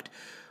conduct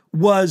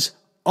was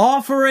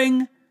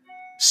offering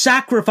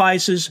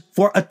sacrifices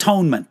for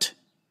atonement.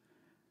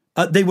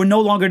 They were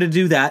no longer to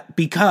do that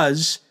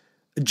because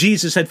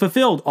Jesus had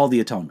fulfilled all the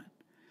atonement.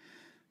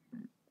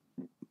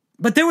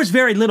 But there was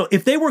very little.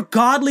 If they were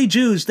godly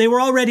Jews, they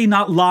were already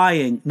not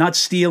lying, not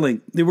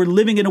stealing. They were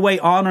living in a way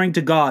honoring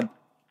to God.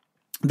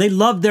 They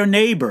loved their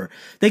neighbor.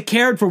 They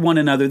cared for one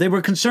another. They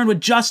were concerned with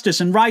justice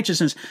and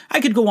righteousness. I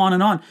could go on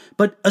and on.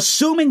 But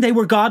assuming they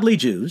were godly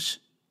Jews,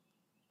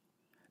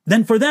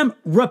 then for them,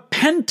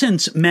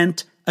 repentance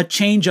meant a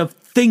change of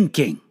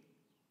thinking.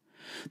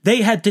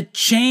 They had to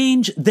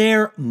change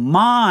their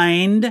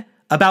mind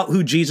about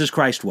who Jesus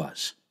Christ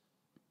was.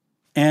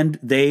 And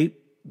they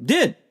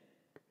did.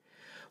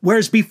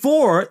 Whereas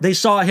before, they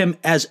saw him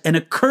as an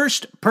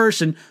accursed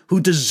person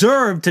who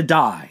deserved to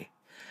die.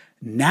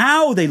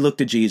 Now they looked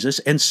at Jesus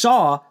and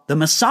saw the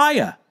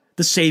Messiah,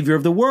 the Savior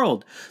of the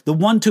world, the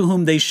one to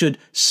whom they should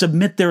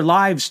submit their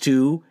lives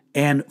to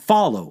and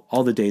follow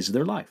all the days of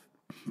their life.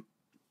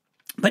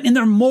 But in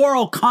their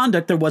moral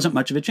conduct, there wasn't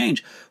much of a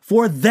change.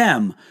 For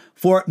them,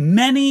 for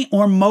many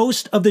or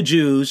most of the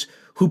Jews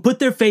who put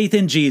their faith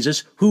in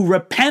Jesus, who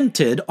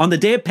repented on the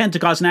day of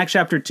Pentecost in Acts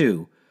chapter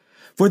 2,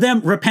 for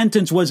them,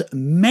 repentance was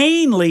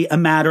mainly a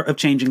matter of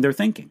changing their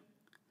thinking.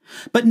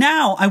 But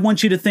now I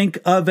want you to think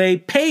of a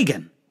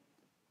pagan.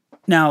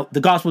 Now, the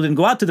gospel didn't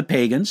go out to the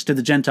pagans, to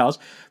the Gentiles,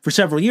 for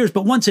several years,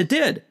 but once it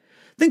did,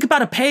 think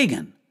about a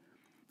pagan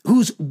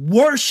who's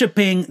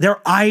worshiping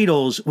their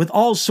idols with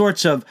all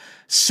sorts of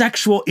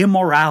sexual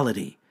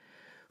immorality,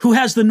 who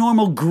has the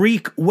normal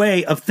Greek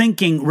way of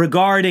thinking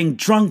regarding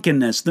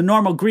drunkenness, the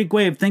normal Greek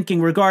way of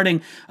thinking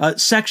regarding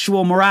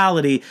sexual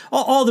morality,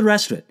 all the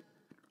rest of it.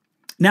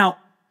 Now,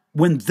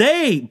 when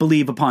they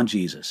believe upon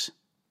Jesus,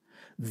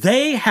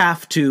 they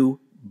have to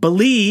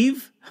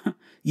believe,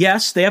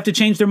 yes, they have to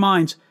change their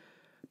minds,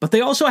 but they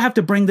also have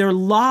to bring their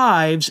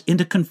lives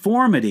into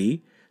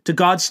conformity to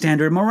God's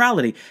standard of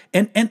morality.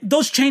 And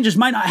those changes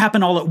might not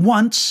happen all at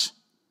once.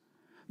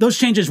 Those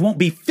changes won't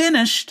be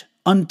finished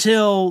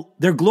until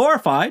they're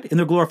glorified in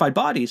their glorified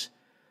bodies.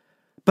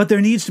 But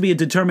there needs to be a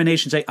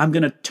determination to say, I'm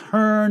going to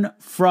turn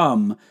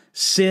from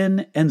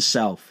sin and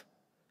self,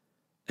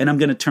 and I'm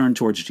going to turn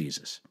towards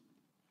Jesus.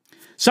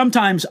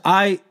 Sometimes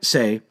I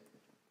say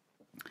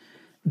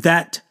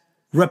that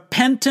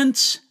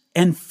repentance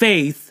and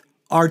faith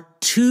are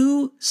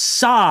two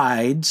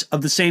sides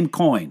of the same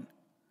coin.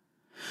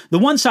 The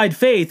one side,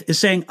 faith, is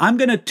saying, I'm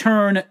going to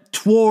turn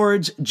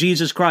towards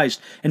Jesus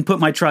Christ and put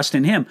my trust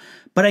in him.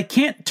 But I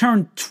can't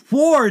turn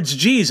towards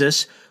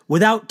Jesus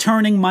without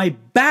turning my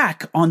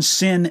back on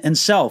sin and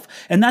self.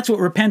 And that's what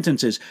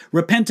repentance is.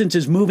 Repentance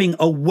is moving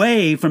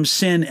away from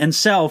sin and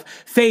self.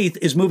 Faith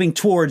is moving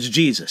towards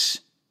Jesus.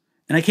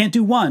 And I can't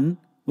do one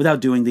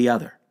without doing the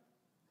other.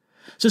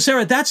 So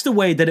Sarah, that's the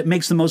way that it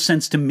makes the most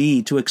sense to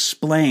me to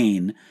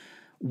explain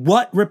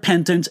what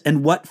repentance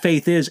and what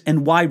faith is,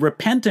 and why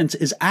repentance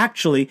is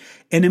actually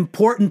an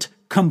important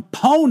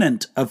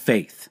component of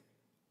faith.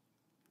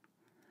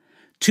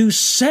 To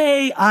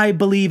say I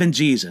believe in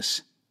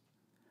Jesus,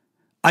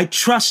 I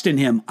trust in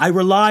him, I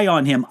rely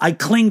on him, I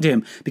cling to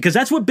him, because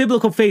that's what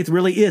biblical faith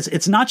really is.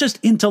 It's not just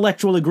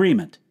intellectual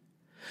agreement.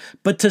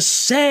 But to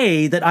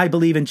say that I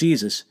believe in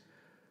Jesus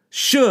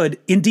should,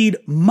 indeed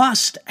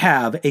must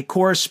have a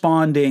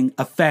corresponding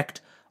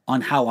effect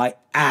on how I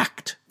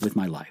act with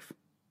my life.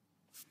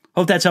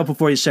 Hope that's helpful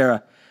for you,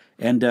 Sarah.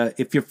 And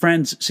if your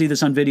friends see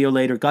this on video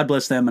later, God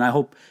bless them, and I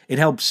hope it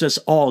helps us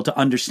all to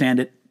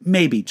understand it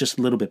maybe just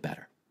a little bit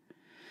better.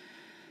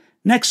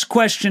 Next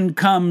question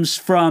comes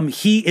from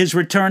He Is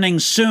Returning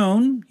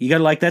Soon. You got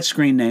to like that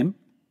screen name.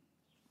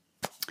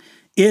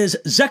 Is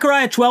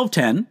Zechariah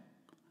 12:10,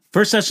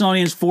 1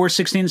 Thessalonians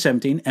 4:16 and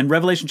 17, and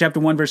Revelation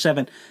chapter 1, verse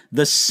 7,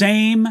 the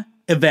same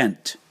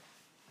event,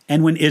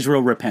 and when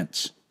Israel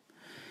repents?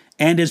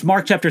 And is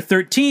Mark chapter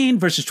 13,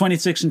 verses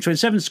 26 and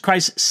 27,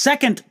 Christ's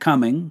second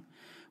coming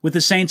with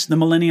the saints, the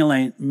millennial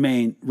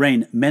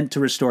reign meant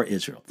to restore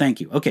Israel? Thank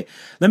you. Okay,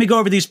 let me go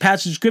over these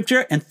passages of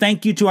Scripture, and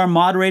thank you to our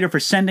moderator for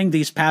sending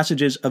these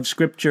passages of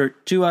Scripture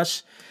to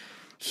us.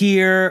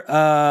 Here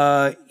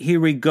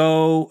we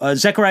go.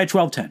 Zechariah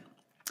 12:10.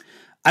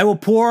 I will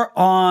pour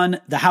on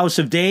the house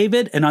of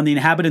David and on the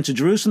inhabitants of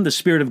Jerusalem the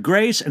spirit of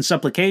grace and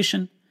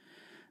supplication.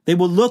 They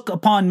will look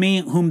upon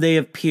me whom they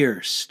have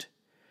pierced.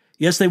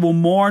 Yes, they will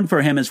mourn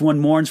for him as one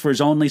mourns for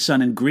his only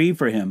son, and grieve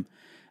for him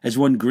as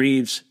one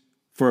grieves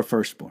for a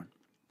firstborn.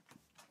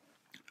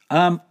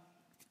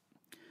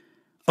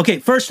 Okay,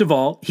 first of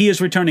all, he is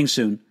returning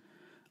soon.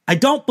 I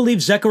don't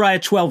believe Zechariah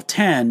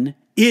 12:10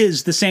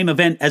 is the same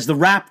event as the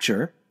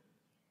rapture,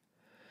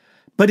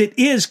 but it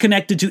is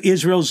connected to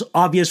Israel's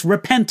obvious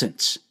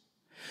repentance,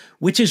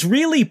 which is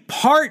really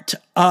part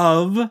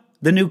of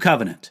the new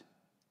covenant.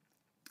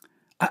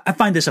 I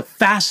find this a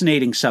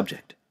fascinating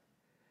subject,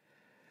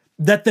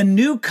 that the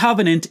new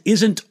covenant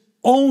isn't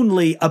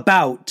only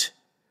about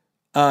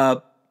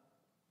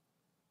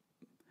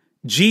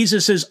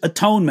Jesus'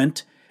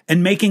 atonement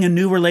and making a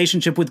new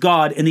relationship with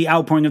God in the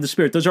outpouring of the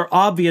Spirit. Those are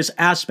obvious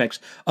aspects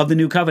of the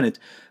new covenant.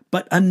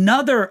 But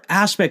another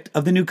aspect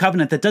of the new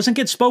covenant that doesn't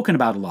get spoken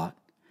about a lot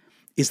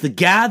is the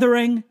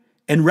gathering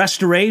and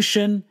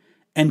restoration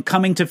and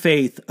coming to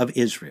faith of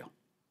Israel.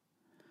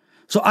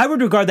 So I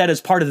would regard that as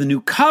part of the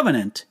new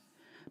covenant,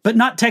 but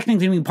not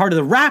technically being part of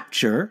the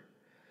rapture.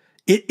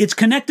 It's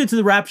connected to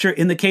the rapture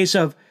in the case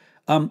of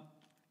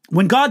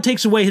when God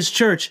takes away his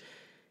church,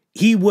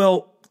 he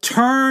will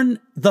turn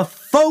the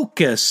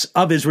focus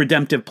of his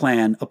redemptive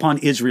plan upon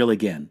Israel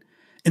again,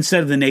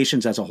 instead of the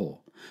nations as a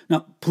whole.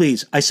 Now,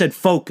 please, I said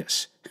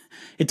focus.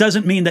 It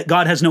doesn't mean that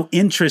God has no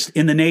interest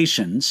in the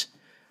nations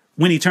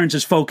when he turns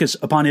his focus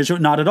upon Israel.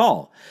 Not at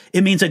all.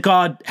 It means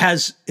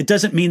that it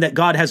doesn't mean that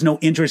God has no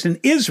interest in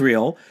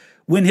Israel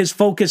when his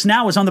focus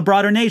now is on the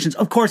broader nations.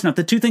 Of course not.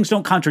 The two things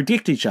don't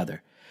contradict each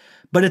other.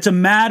 But it's a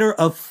matter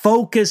of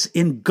focus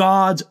in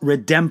God's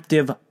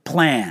redemptive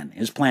plan,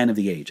 his plan of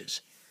the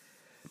ages.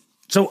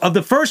 So of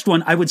the first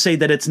one, I would say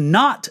that it's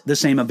not the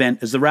same event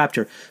as the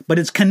rapture, but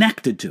it's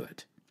connected to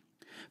it.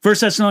 1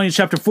 Thessalonians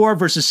chapter 4,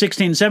 verses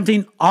 16 and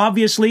 17,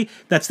 obviously,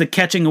 that's the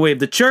catching away of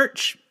the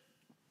church.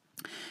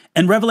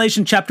 And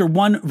Revelation chapter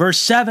 1, verse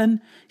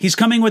 7, he's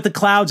coming with the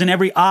clouds, and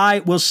every eye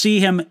will see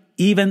him,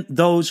 even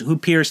those who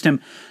pierced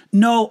him.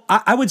 No,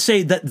 I would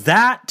say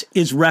that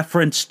is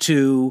reference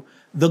to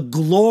the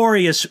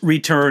glorious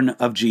return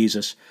of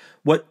Jesus,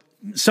 what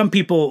some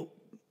people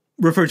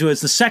refer to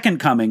as the second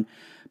coming,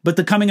 but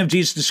the coming of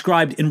Jesus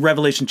described in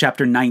Revelation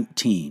chapter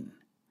 19.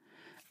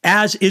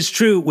 As is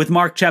true with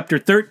Mark chapter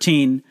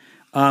 13,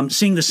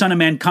 seeing the Son of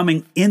Man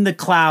coming in the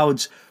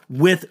clouds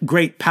with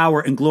great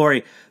power and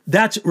glory.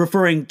 That's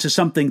referring to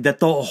something that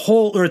the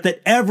whole earth,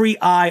 that every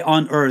eye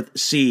on earth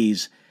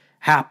sees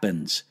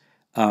happens.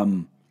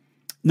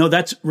 No,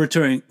 that's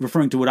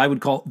referring to what I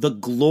would call the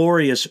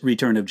glorious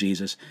return of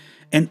Jesus.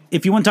 And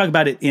if you want to talk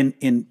about it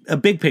in a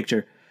big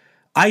picture,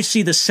 I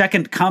see the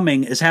second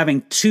coming as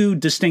having two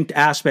distinct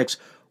aspects.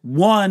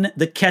 One,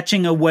 the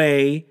catching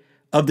away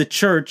of the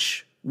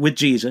church with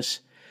Jesus,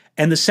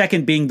 and the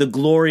second being the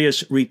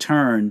glorious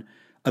return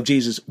of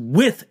Jesus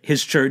with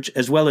his church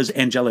as well as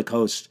angelic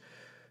hosts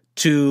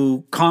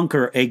to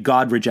conquer a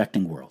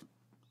God-rejecting world.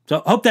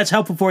 So I hope that's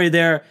helpful for you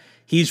there.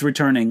 He's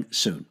returning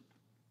soon.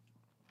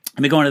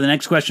 Let me go on to the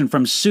next question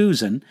from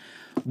Susan.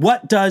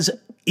 What does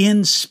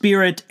in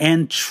spirit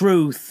and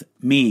truth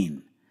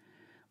mean?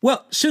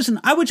 Well, Susan,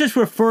 I would just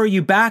refer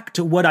you back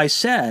to what I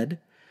said.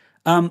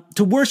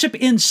 To worship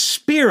in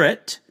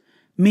spirit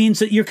means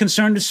that you're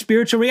concerned with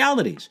spiritual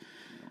realities,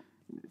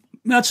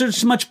 not so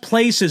much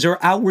places or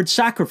outward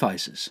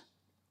sacrifices.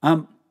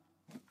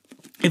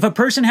 If a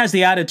person has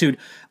the attitude,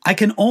 I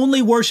can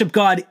only worship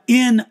God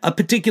in a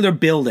particular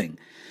building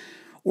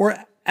or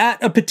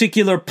at a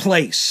particular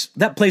place,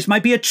 that place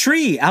might be a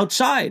tree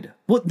outside,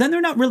 well, then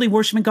they're not really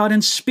worshiping God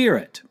in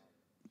spirit.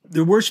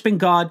 They're worshiping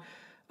God,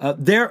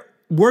 their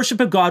worship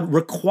of God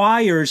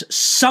requires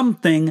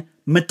something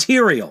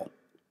material,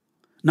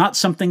 not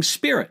something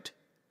spirit.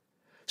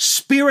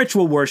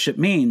 Spiritual worship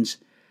means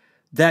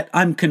that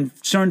I'm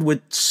concerned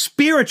with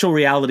spiritual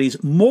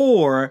realities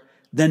more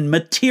than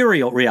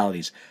material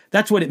realities.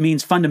 That's what it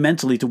means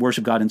fundamentally to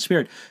worship God in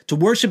spirit. To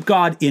worship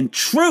God in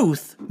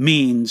truth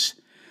means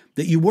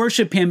that you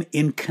worship him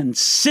in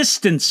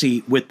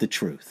consistency with the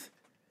truth,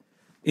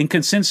 in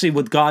consistency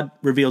with what God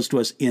reveals to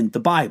us in the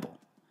Bible.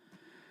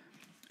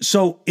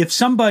 So if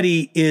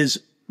somebody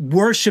is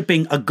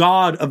worshiping a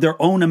God of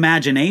their own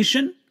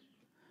imagination,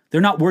 they're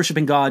not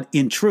worshiping God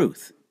in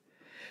truth.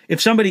 If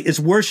somebody is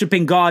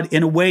worshiping God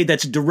in a way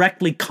that's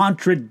directly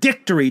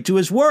contradictory to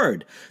his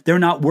word, they're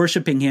not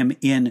worshiping him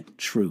in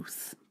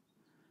truth.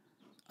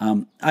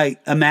 I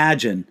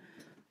imagine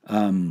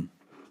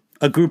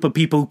a group of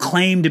people who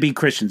claim to be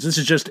Christians. This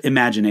is just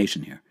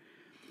imagination here.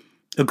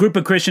 A group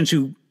of Christians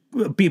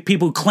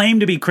people who claim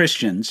to be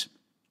Christians,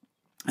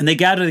 and they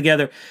gather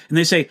together and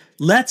they say,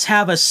 let's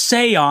have a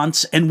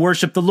seance and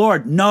worship the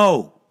Lord.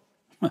 No,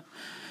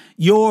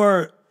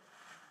 your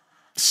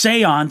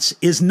seance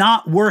is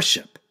not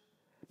worship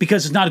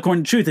because it's not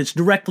according to truth. It's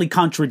directly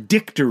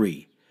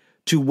contradictory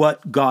to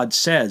what God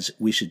says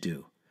we should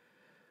do.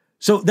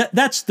 So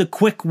that's the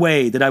quick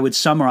way that I would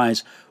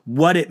summarize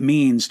what it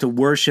means to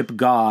worship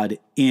God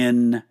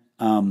in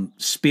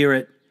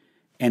spirit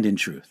and in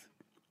truth.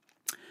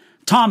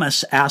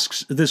 Thomas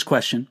asks this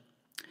question: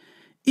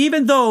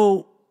 even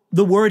though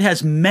the word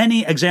has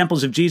many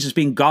examples of Jesus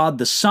being God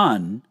the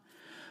Son,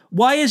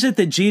 why is it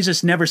that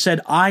Jesus never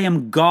said, I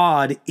am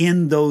God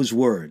in those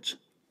words?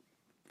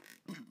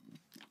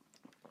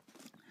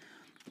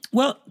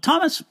 Well,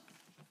 Thomas,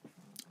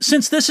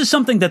 since this is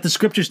something that the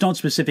scriptures don't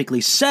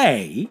specifically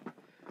say,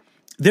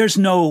 there's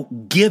no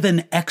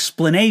given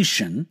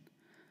explanation,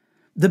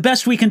 the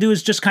best we can do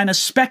is just kind of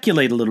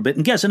speculate a little bit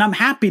and guess, and I'm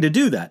happy to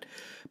do that.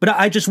 But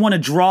I just want to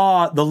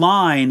draw the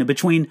line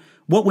between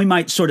what we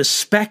might sort of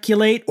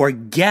speculate or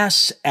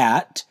guess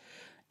at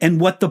and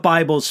what the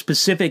Bible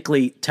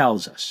specifically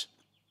tells us.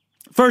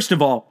 First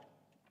of all,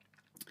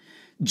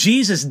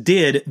 Jesus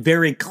did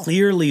very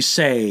clearly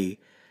say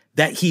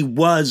that he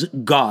was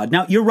God.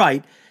 Now, you're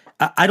right.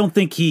 I don't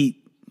think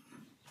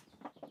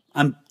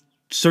I'm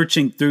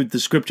searching through the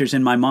scriptures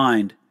in my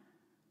mind.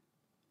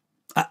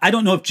 I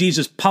don't know if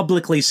Jesus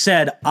publicly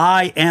said,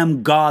 I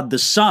am God the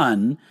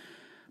Son,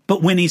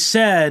 but when he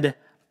said,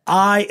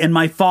 I and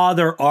my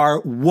Father are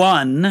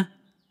one,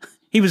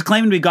 he was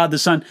claiming to be God the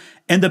Son,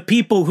 and the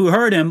people who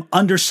heard him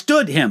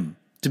understood him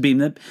to be,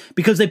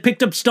 because they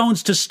picked up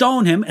stones to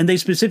stone him, and they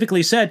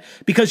specifically said,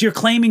 because you're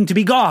claiming to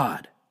be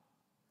God.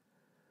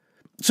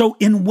 So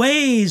in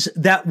ways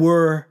that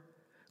were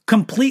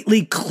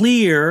completely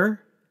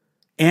clear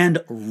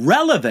and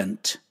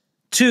relevant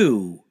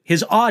to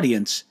his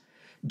audience,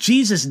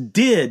 Jesus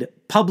did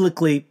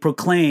publicly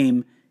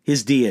proclaim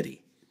his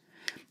deity.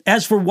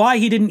 As for why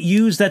he didn't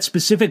use that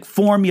specific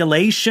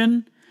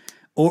formulation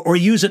or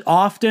use it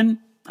often,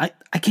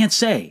 I can't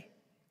say.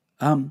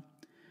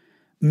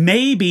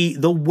 Maybe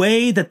the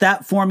way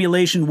that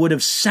formulation would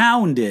have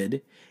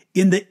sounded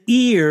in the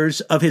ears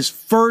of his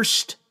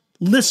first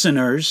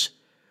listeners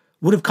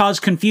would have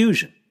caused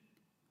confusion.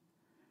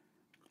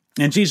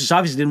 And Jesus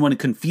obviously didn't want to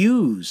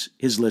confuse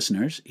his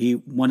listeners. He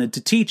wanted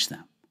to teach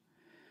them.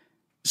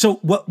 So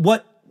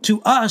what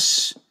to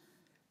us,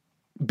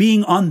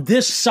 being on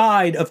this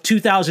side of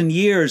 2,000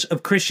 years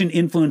of Christian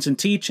influence and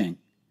teaching,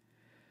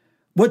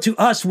 what to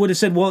us would have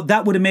said, well,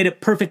 that would have made it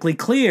perfectly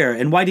clear.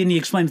 And why didn't he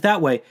explain it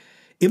that way?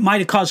 It might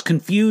have caused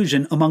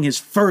confusion among his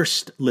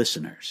first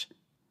listeners.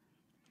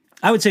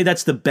 I would say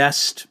that's the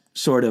best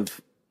sort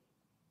of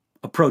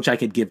approach I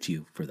could give to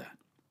you for that.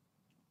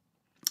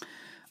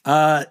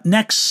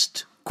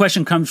 Next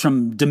question comes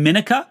from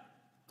Dominica,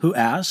 who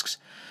asks,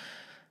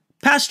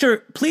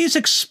 Pastor, please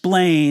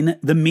explain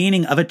the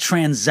meaning of a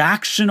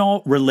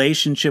transactional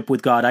relationship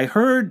with God. I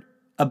heard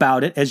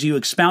about it as you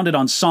expounded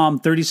on Psalm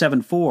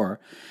 37:4,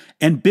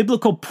 and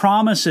biblical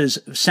promises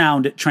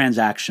sound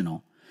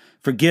transactional.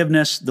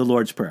 Forgiveness, the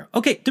Lord's Prayer.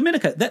 Okay,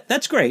 Dominica,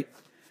 that's great.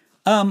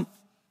 And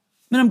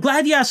I'm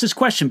glad you asked this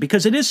question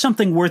because it is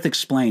something worth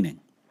explaining.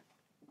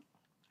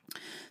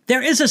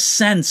 There is a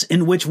sense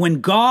in which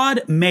when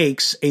God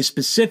makes a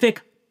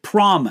specific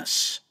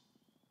promise,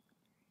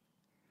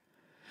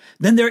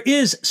 then there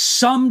is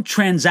some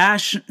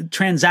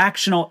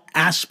transactional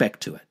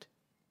aspect to it.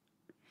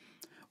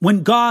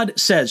 When God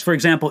says, for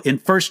example, in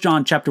 1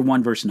 John chapter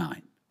 1, verse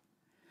 9,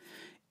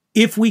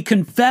 if we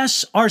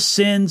confess our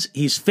sins,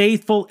 he's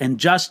faithful and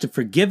just to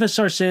forgive us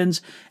our sins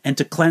and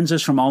to cleanse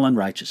us from all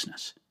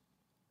unrighteousness.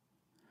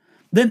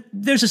 Then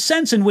there's a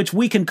sense in which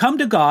we can come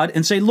to God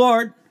and say,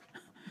 Lord,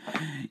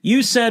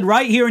 you said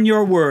right here in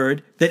your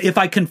word that if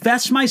I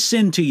confess my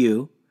sin to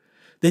you,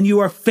 then you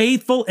are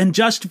faithful and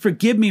just to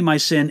forgive me my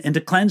sin and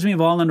to cleanse me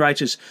of all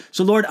unrighteousness.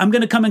 So Lord, I'm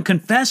going to come and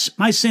confess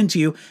my sin to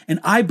you, and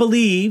I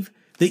believe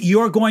that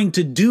you're going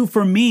to do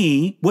for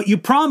me what you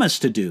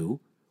promised to do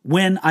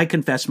when I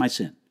confess my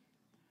sin.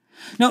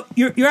 Now,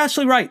 you're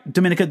absolutely right,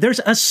 Dominica.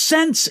 There's a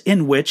sense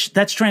in which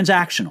that's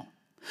transactional,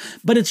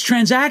 but it's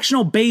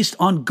transactional based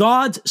on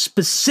God's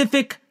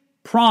specific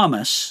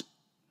promise,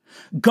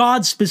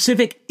 God's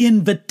specific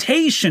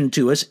invitation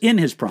to us in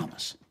his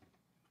promise.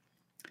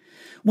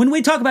 When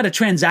we talk about a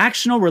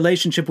transactional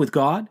relationship with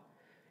God,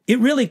 it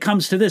really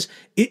comes to this.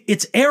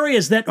 It's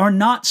areas that are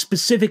not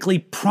specifically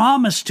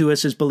promised to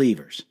us as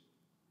believers.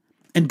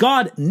 And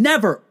God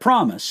never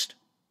promised,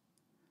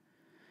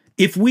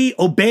 if we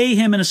obey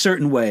him in a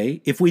certain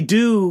way, if we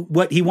do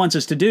what he wants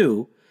us to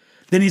do,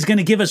 then he's going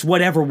to give us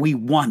whatever we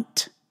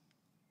want.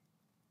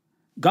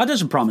 God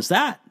doesn't promise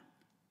that.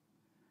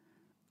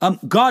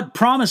 God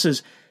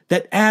promises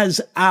that as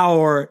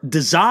our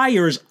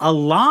desires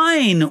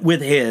align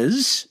with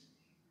his,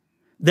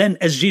 then,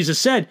 as Jesus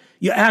said,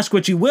 you ask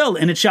what you will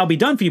and it shall be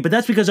done for you. But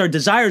that's because our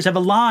desires have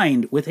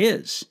aligned with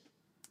his.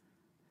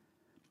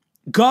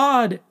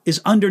 God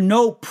is under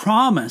no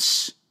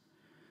promise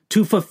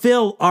to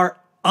fulfill our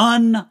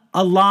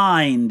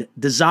unaligned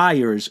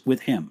desires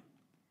with him.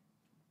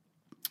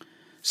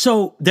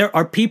 So there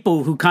are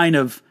people who kind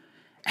of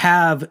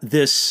have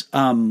this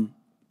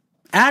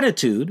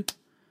attitude.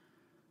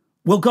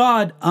 Well,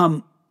 God,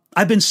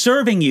 I've been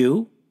serving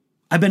you.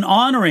 I've been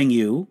honoring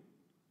you.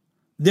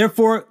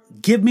 Therefore,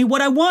 give me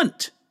what I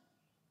want.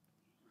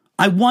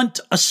 I want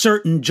a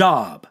certain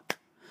job.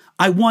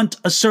 I want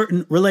a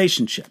certain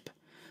relationship.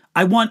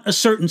 I want a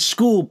certain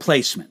school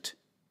placement.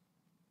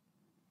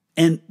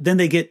 And then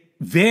they get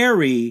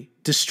very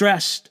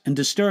distressed and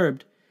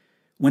disturbed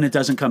when it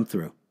doesn't come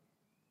through.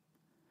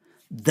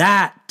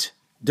 That,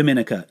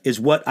 Dominica,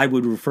 is what I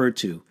would refer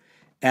to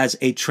as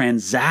a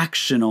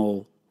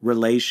transactional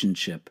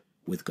relationship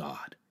with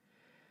God.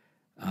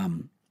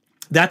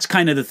 That's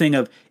kind of the thing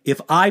of, if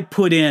I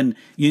put in,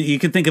 you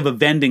can think of a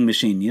vending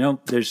machine,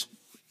 there's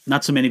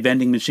not so many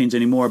vending machines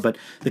anymore, but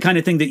the kind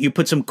of thing that you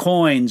put some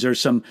coins or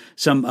some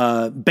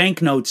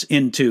banknotes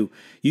into,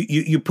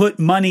 you put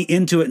money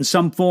into it in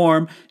some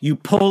form, you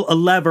pull a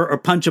lever or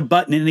punch a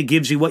button and it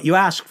gives you what you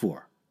ask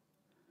for.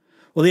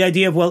 Well, the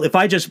idea of, if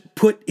I just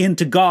put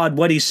into God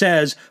what he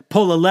says,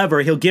 pull a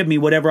lever, he'll give me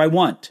whatever I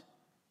want.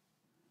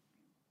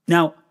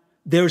 Now,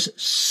 there's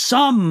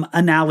some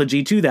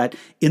analogy to that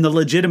in the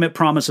legitimate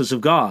promises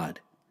of God.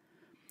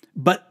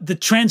 But the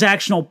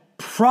transactional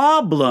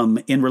problem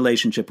in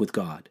relationship with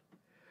God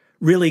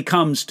really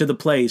comes to the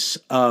place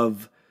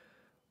of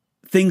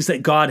things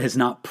that God has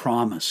not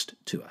promised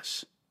to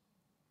us.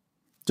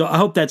 So I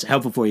hope that's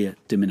helpful for you,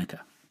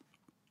 Dominica.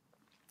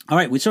 All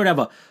right, we sort of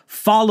have a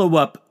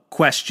follow-up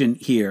question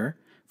here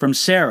from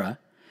Sarah,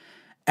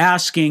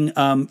 asking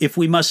if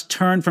we must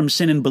turn from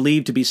sin and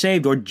believe to be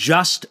saved, or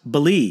just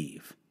believe.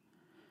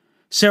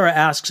 Sarah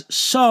asks,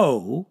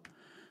 so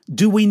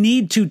do we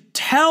need to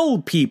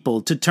tell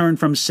people to turn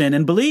from sin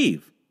and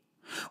believe?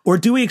 Or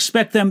do we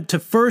expect them to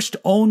first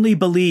only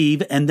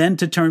believe and then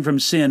to turn from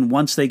sin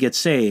once they get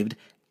saved,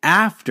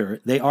 after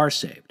they are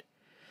saved?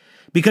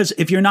 Because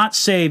if you're not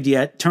saved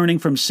yet, turning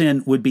from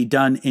sin would be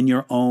done in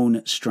your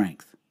own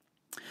strength.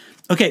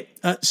 Okay,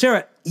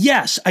 Sarah,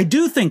 yes, I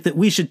do think that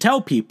we should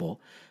tell people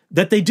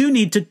that they do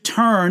need to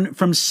turn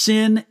from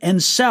sin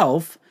and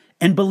self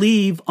and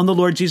believe on the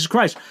Lord Jesus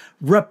Christ.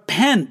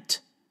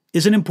 Repent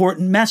is an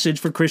important message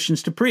for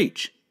Christians to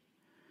preach.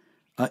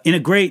 In a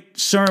great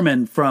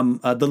sermon from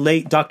the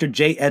late Dr.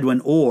 J.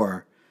 Edwin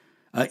Orr,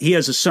 he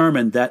has a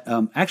sermon that,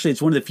 actually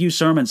it's one of the few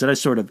sermons that I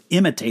sort of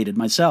imitated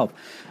myself.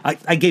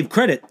 I gave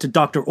credit to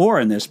Dr. Orr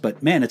in this,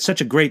 but man, it's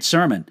such a great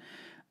sermon.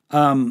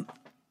 Dr.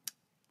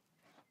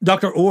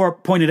 Orr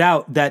pointed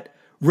out that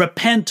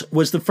repent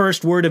was the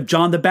first word of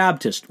John the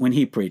Baptist when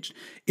he preached.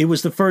 It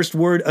was the first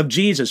word of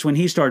Jesus when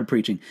he started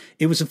preaching.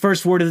 It was the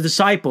first word of the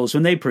disciples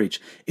when they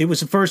preached. It was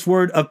the first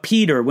word of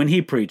Peter when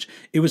he preached.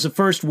 It was the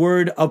first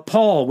word of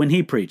Paul when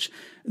he preached.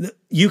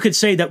 You could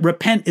say that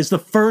repent is the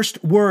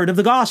first word of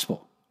the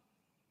gospel.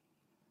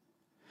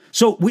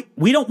 So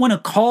we don't want to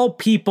call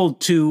people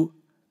to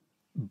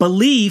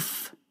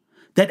belief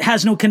that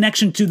has no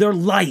connection to their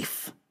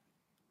life.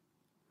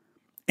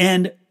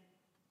 And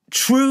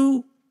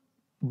true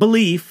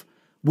belief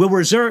will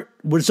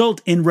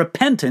result in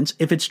repentance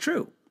if it's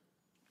true.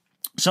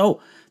 So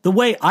the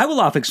way I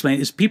will often explain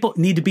it is people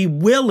need to be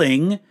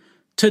willing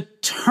to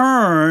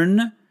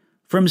turn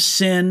from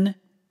sin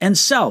and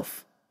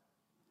self.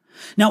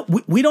 Now,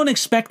 we don't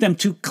expect them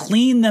to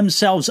clean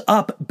themselves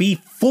up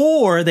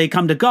before they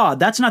come to God.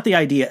 That's not the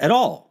idea at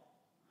all.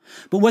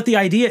 But what the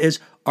idea is,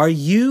 are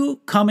you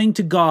coming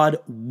to God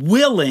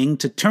willing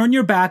to turn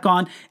your back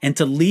on and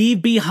to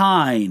leave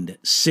behind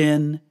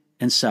sin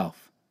and self?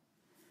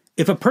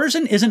 If a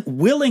person isn't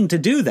willing to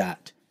do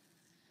that,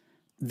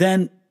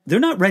 then they're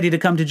not ready to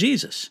come to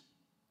Jesus.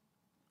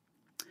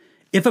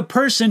 If a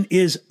person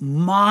is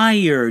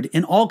mired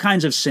in all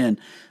kinds of sin,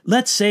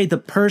 let's say the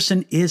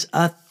person is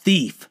a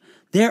thief.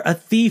 They're a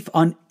thief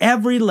on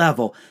every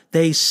level.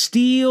 They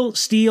steal,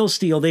 steal,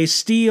 steal. They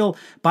steal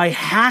by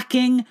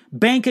hacking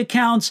bank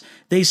accounts.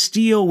 They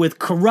steal with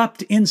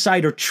corrupt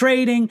insider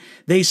trading.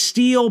 They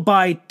steal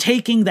by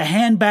taking the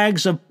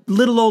handbags of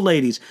little old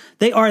ladies.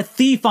 They are a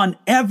thief on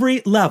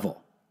every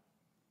level.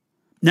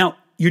 Now,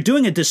 you're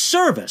doing a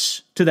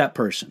disservice to that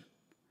person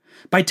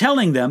by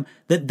telling them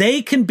that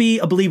they can be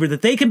a believer,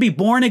 that they can be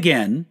born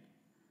again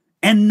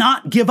and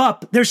not give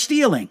up their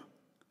stealing.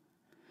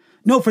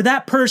 No, for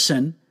that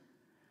person,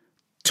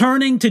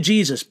 turning to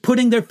Jesus,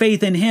 putting their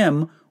faith in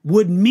him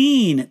would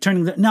mean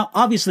turning. Now,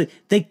 obviously,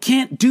 they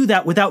can't do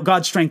that without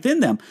God's strength in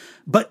them,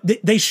 but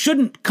they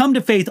shouldn't come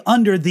to faith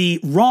under the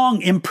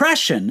wrong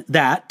impression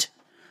that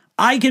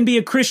I can be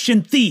a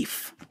Christian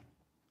thief.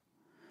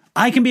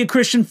 I can be a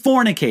Christian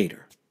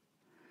fornicator.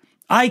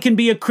 I can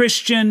be a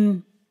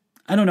Christian,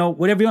 I don't know,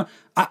 whatever you want.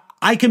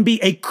 I can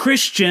be a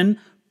Christian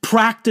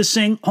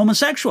practicing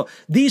homosexual.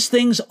 These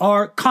things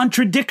are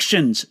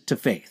contradictions to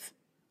faith.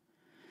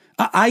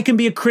 I can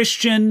be a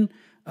Christian,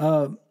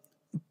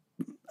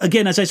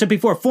 again, as I said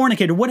before,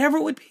 fornicator, whatever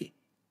it would be.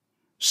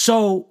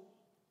 So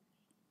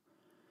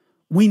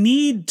we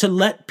need to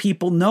let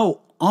people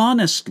know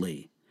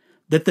honestly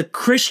that the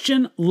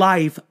Christian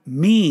life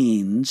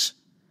means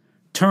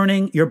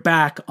turning your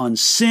back on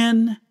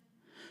sin,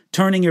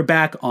 turning your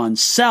back on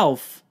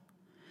self.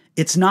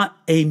 It's not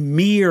a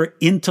mere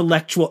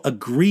intellectual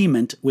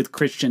agreement with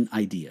Christian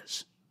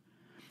ideas.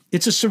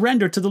 It's a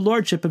surrender to the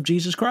lordship of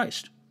Jesus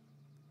Christ.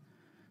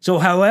 So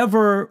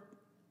however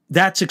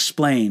that's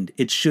explained,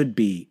 it should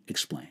be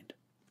explained.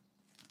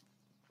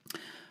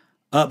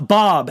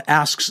 Bob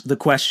asks the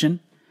question,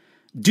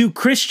 do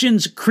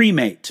Christians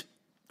cremate?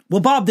 Well,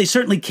 Bob, they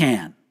certainly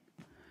can.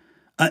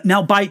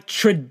 Now, by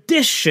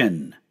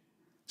tradition,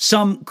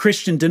 some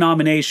Christian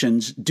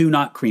denominations do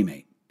not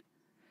cremate.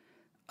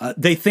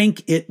 They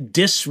think it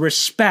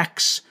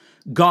disrespects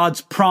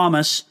God's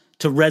promise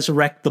to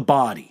resurrect the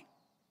body.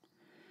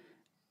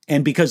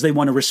 And because they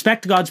want to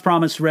respect God's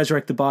promise to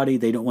resurrect the body,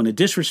 they don't want to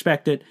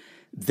disrespect it,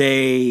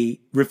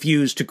 they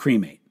refuse to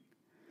cremate.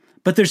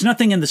 But there's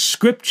nothing in the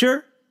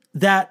scripture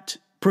that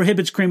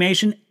prohibits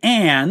cremation,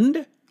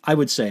 and I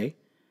would say,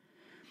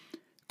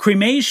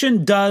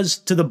 cremation does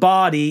to the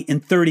body in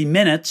 30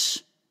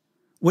 minutes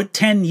what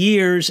 10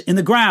 years in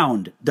the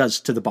ground does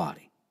to the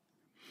body.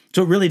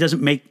 So it really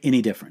doesn't make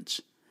any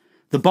difference.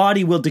 The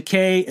body will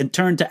decay and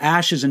turn to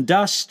ashes and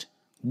dust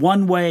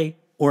one way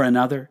or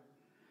another.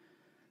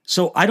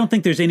 So I don't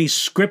think there's any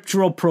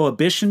scriptural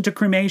prohibition to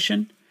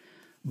cremation,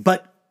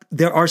 but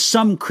there are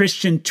some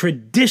Christian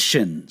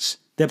traditions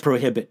that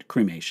prohibit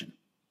cremation.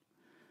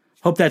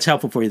 Hope that's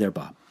helpful for you there,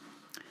 Bob.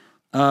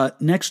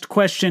 Next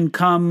question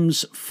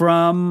comes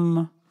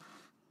from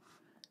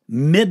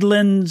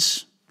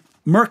Midlands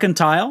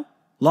Mercantile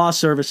Law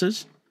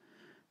Services.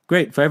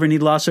 Great. If I ever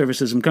need law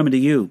services, I'm coming to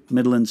you,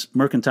 Midlands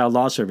Mercantile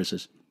Law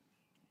Services.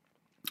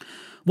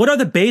 What are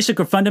the basic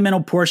or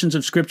fundamental portions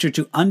of Scripture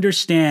to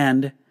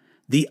understand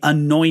the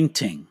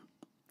anointing?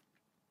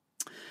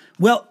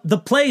 Well, the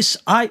place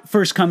I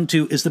first come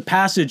to is the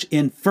passage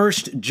in 1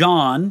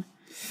 John.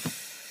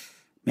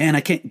 Man,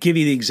 I can't give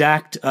you the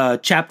exact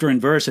chapter and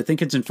verse. I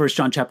think it's in 1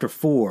 John chapter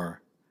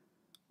 4,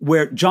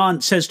 where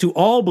John says to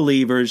all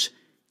believers,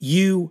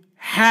 you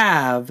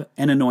have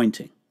an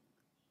anointing.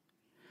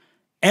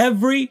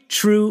 Every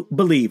true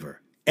believer,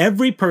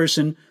 every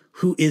person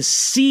who is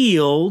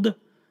sealed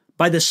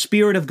by the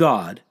Spirit of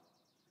God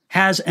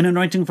has an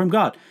anointing from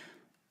God.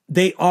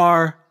 They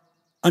are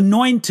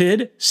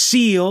anointed,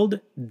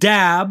 sealed,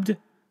 dabbed,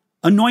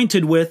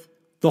 anointed with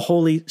the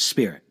Holy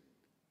Spirit.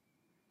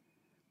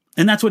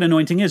 And that's what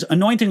anointing is.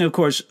 Anointing, of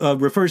course,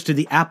 refers to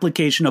the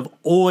application of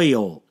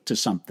oil to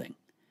something.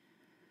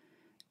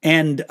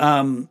 And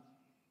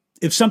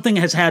if something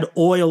has had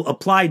oil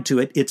applied to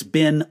it, it's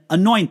been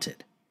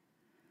anointed.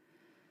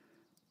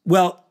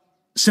 Well,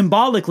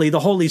 symbolically, the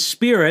Holy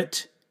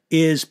Spirit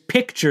is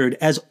pictured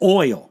as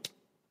oil.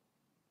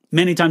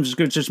 Many times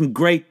there's some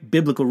great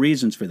biblical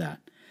reasons for that,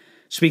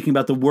 speaking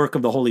about the work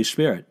of the Holy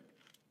Spirit.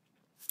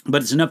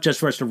 But it's enough just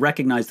for us to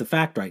recognize the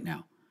fact right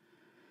now.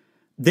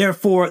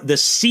 Therefore, the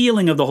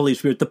sealing of the Holy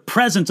Spirit, the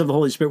presence of the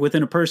Holy Spirit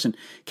within a person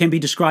can be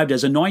described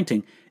as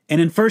anointing.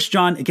 And in 1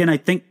 John, again, I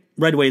think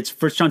right away it's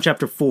 1 John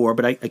chapter 4,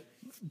 but I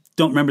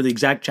don't remember the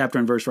exact chapter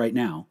and verse right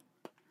now.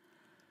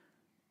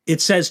 It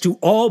says to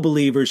all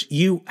believers,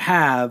 you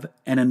have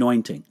an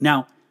anointing.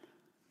 Now,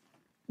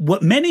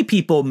 what many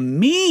people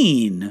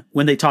mean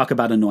when they talk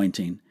about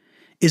anointing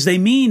is they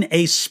mean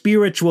a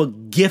spiritual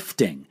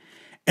gifting.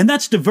 And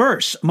that's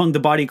diverse among the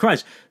body of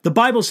Christ. The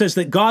Bible says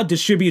that God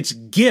distributes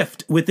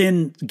gifts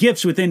within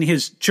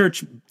his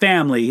church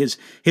family,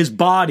 his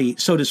body,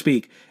 so to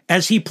speak,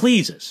 as he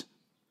pleases.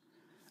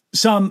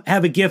 Some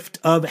have a gift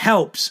of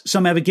helps.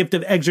 Some have a gift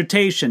of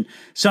exhortation.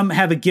 Some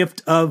have a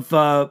gift of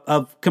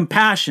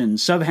compassion.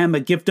 Some have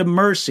a gift of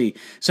mercy.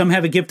 Some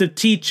have a gift of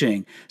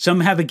teaching. Some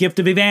have a gift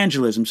of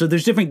evangelism. So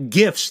there's different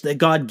gifts that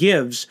God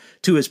gives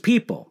to his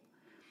people.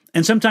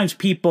 And sometimes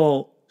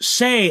people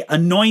say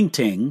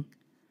anointing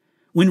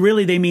when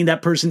really they mean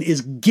that person is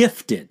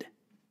gifted.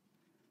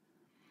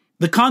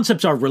 The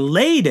concepts are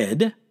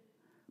related,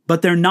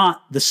 but they're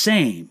not the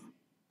same.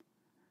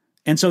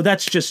 And so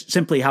that's just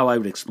simply how I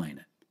would explain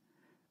it.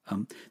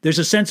 There's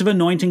a sense of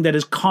anointing that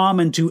is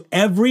common to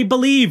every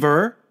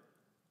believer,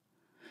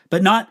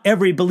 but not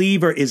every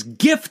believer is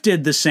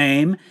gifted the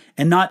same,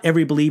 and not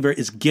every believer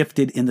is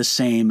gifted in the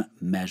same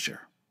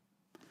measure.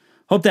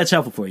 Hope that's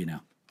helpful for you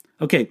now.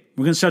 Okay,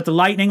 we're going to start the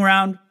lightning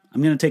round.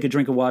 I'm going to take a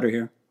drink of water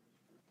here.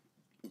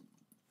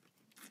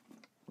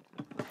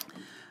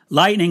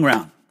 Lightning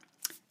round.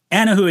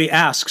 Anahui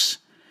asks,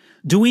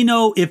 do we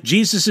know if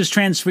Jesus'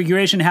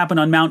 transfiguration happened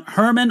on Mount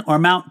Hermon or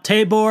Mount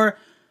Tabor?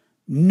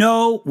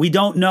 No, we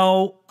don't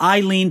know.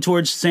 I lean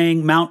towards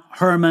saying Mount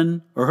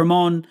Hermon or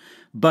Hermon,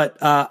 but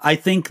I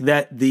think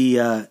that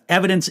the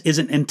evidence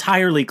isn't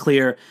entirely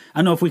clear. I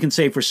don't know if we can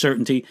say for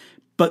certainty,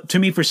 but to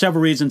me, for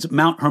several reasons,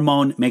 Mount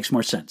Hermon makes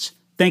more sense.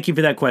 Thank you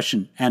for that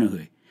question,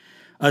 Anahui.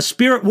 A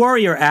Spirit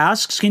Warrior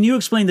asks, can you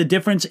explain the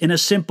difference in a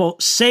simple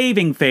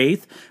saving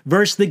faith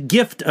versus the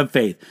gift of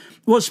faith?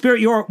 Well,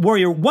 Spirit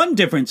Warrior, one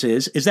difference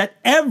is that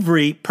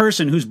every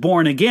person who's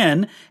born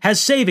again has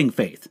saving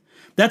faith.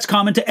 That's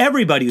common to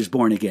everybody who's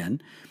born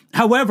again.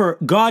 However,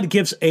 God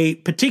gives a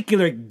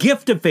particular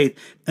gift of faith,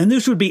 and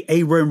this would be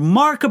a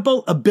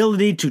remarkable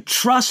ability to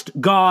trust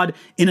God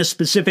in a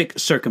specific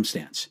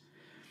circumstance.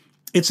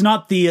 It's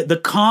not the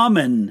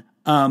common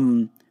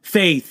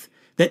faith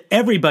that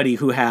everybody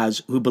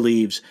who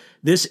believes.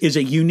 This is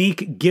a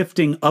unique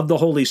gifting of the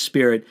Holy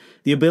Spirit,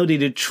 the ability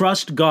to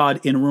trust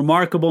God in a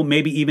remarkable,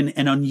 maybe even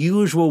an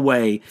unusual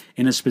way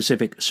in a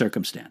specific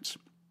circumstance.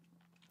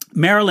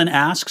 Marilyn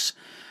asks,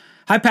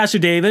 hi, Pastor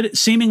David.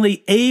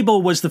 Seemingly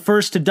Abel was the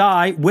first to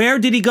die. Where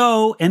did he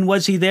go, and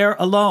was he there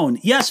alone?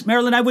 Yes,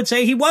 Marilyn, I would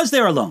say he was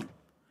there alone.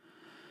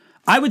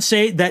 I would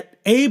say that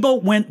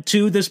Abel went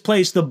to this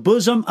place, the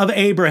bosom of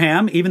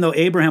Abraham, even though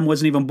Abraham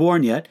wasn't even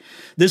born yet,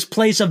 this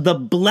place of the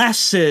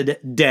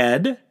blessed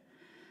dead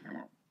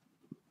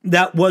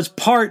that was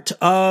part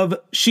of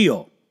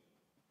Sheol.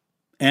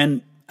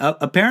 And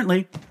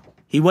apparently,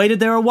 he waited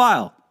there a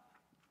while.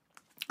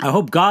 I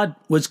hope God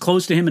was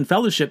close to him in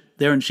fellowship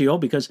there in Sheol,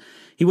 because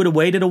he would have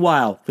waited a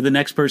while for the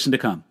next person to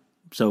come.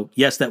 So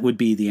yes, that would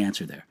be the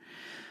answer there.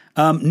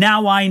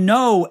 Now I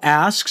Know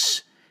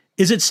asks,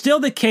 is it still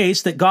the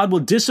case that God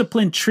will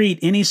treat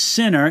any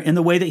sinner in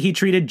the way that he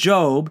treated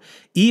Job,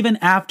 even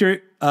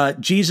after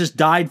Jesus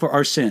died for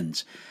our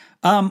sins?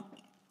 Now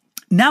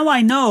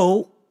I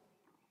know,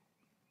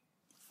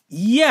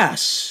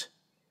 yes.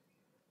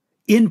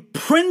 In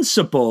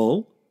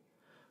principle,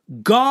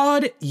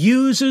 God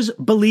uses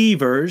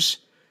believers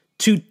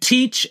to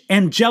teach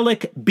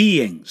angelic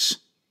beings.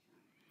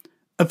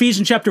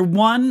 Ephesians chapter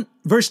 1,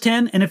 verse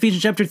 10, and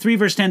Ephesians chapter 3,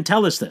 verse 10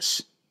 tell us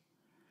this.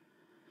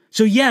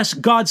 So yes,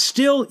 God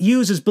still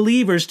uses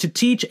believers to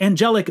teach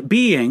angelic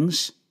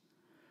beings,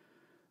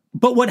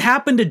 but what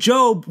happened to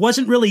Job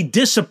wasn't really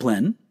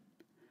discipline.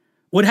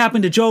 What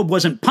happened to Job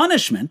wasn't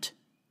punishment.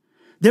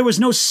 There was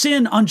no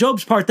sin on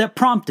Job's part that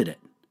prompted it.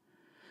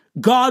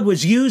 God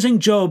was using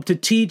Job to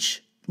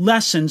teach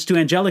lessons to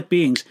angelic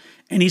beings,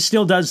 and he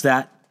still does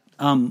that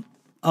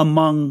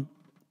among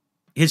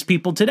his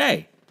people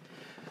today.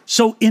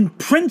 So in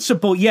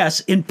principle, yes.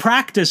 In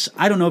practice,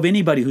 I don't know of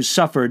anybody who's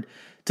suffered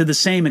to the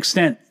same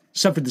extent,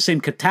 suffered the same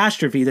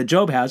catastrophe that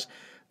Job has,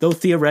 though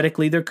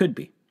theoretically there could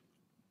be.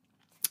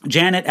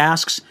 Janet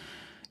asks,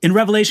 in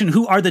Revelation,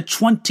 who are the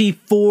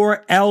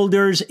 24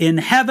 elders in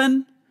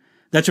heaven?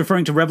 That's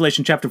referring to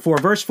Revelation chapter 4,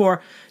 verse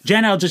 4.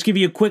 Janet, I'll just give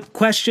you a quick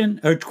question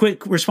or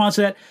quick response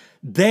to that.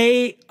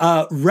 They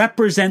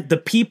represent the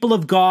people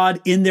of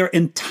God in their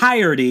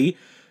entirety,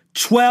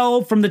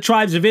 12 from the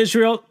tribes of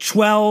Israel,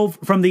 12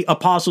 from the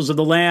apostles of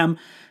the Lamb.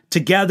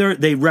 Together,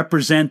 they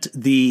represent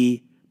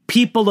the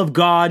people of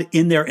God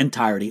in their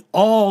entirety,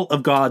 all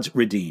of God's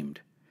redeemed.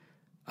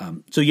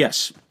 So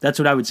yes, that's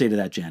what I would say to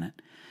that, Janet.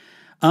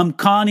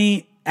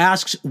 Connie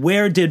asks,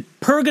 where did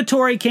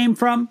purgatory came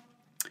from?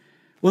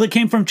 Well, it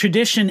came from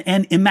tradition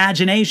and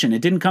imagination.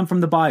 It didn't come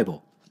from the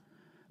Bible.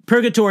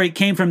 Purgatory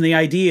came from the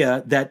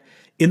idea that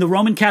in the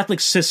Roman Catholic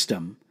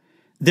system,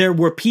 there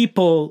were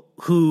people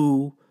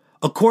who,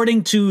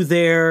 according to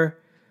their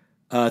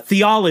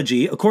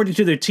theology, according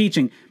to their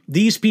teaching,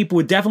 these people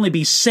would definitely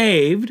be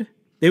saved.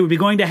 They would be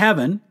going to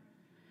heaven,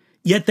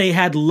 yet they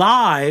had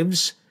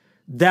lives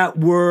that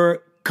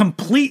were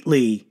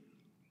completely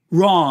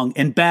wrong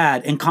and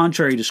bad and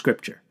contrary to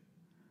Scripture.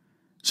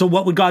 So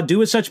what would God do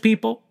with such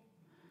people?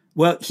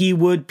 Well, he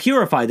would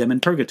purify them in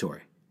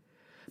purgatory.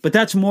 But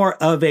that's more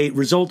of a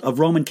result of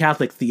Roman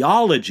Catholic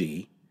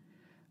theology,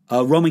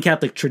 Roman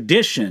Catholic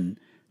tradition.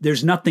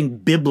 There's nothing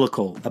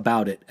biblical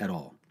about it at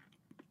all.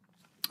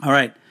 All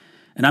right,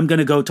 and I'm going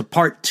to go to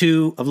part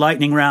 2 of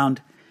Lightning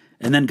Round,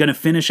 and then going to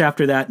finish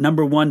after that.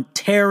 Number 1,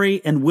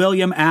 Terry and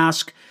William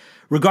ask,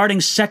 regarding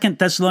 2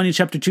 Thessalonians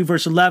chapter 2,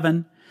 verse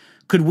 11,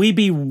 could we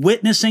be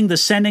witnessing the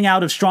sending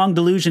out of strong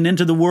delusion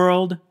into the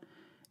world?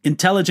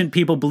 Intelligent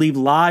people believe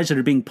lies that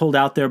are being pulled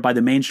out there by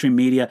the mainstream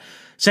media.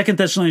 2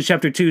 Thessalonians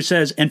chapter 2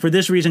 says, and for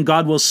this reason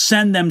God will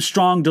send them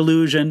strong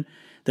delusion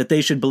that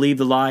they should believe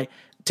the lie.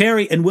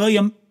 Terry and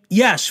William,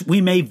 yes, we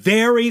may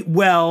very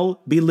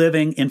well be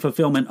living in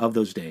fulfillment of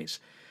those days.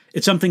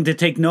 It's something to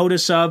take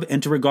notice of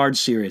and to regard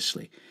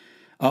seriously.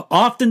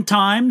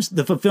 Oftentimes,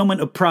 the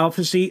fulfillment of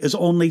prophecy is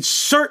only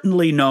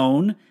certainly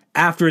known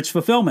after its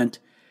fulfillment,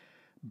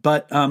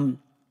 but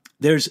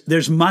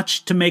there's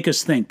much to make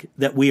us think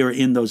that we are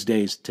in those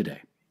days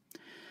today.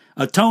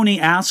 Tony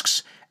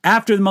asks,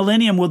 after the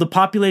millennium, will the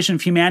population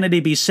of humanity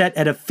be set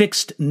at a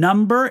fixed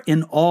number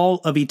in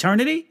all of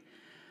eternity?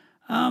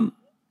 Well,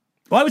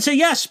 I would say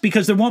yes,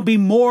 because there won't be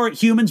more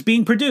humans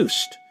being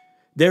produced.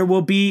 There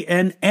will be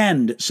an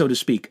end, so to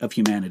speak, of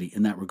humanity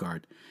in that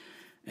regard.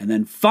 And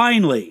then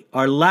finally,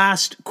 our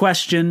last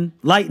question,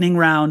 lightning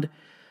round.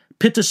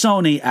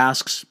 Pitasoni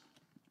asks,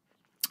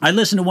 I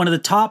listened to one of the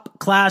top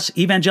class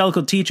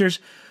evangelical teachers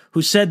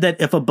who said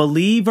that if a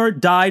believer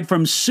died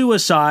from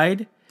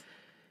suicide,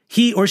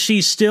 he or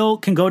she still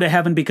can go to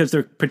heaven because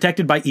they're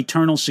protected by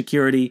eternal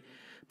security.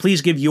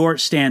 Please give your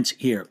stance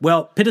here.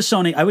 Well,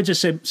 Pitasoni, I would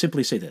just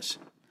simply say this.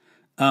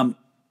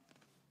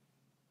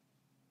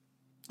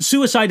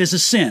 Suicide is a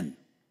sin.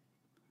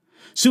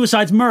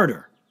 Suicide's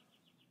murder.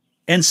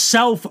 And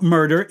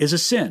self-murder is a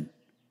sin.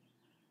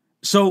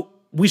 So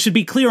we should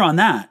be clear on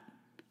that.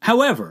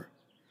 However,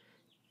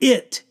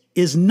 it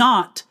is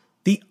not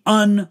the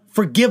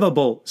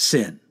unforgivable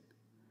sin.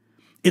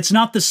 It's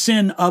not the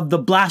sin of the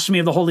blasphemy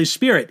of the Holy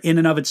Spirit in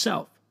and of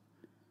itself.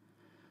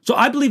 So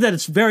I believe that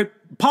it's very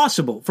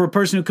possible for a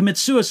person who commits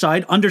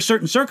suicide under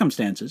certain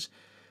circumstances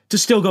to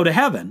still go to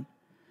heaven,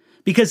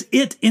 because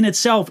it in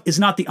itself is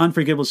not the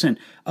unforgivable sin.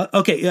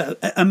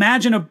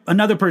 Imagine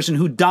another person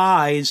who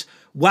dies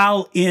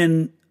while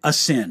in a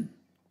sin.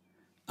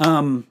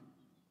 They're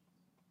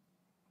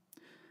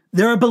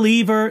a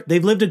believer,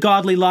 they've lived a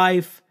godly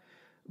life,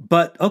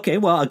 but I'll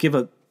give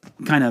a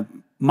kind of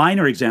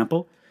minor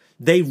example.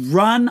 They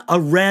run a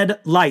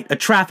red light, a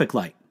traffic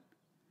light.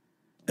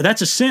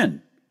 That's a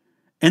sin.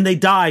 And they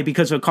die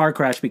because of a car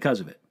crash because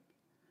of it.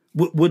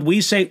 Would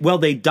we say, well,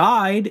 they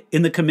died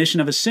in the commission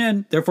of a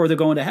sin, therefore they're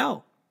going to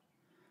hell?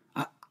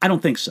 I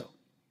don't think so.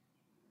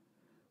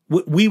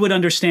 We would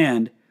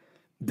understand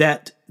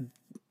that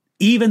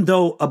even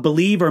though a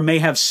believer may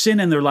have sin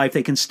in their life,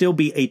 they can still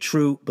be a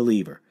true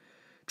believer,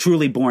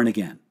 truly born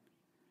again.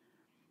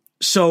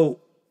 So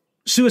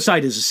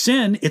suicide is a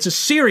sin. It's a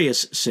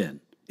serious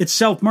sin. It's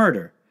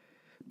self-murder.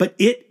 But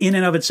it in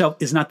and of itself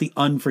is not the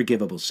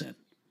unforgivable sin.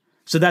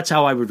 So that's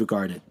how I would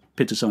regard it.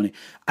 Pitasoni.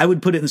 I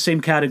would put it in the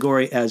same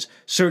category as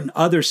certain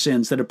other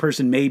sins that a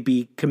person may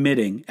be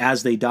committing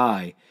as they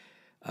die.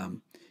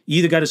 You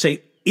either got to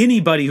say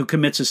anybody who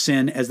commits a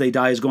sin as they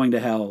die is going to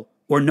hell,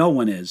 or no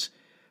one is.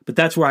 But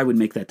that's where I would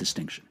make that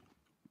distinction.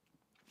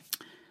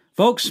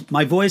 Folks,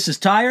 my voice is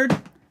tired.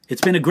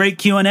 It's been a great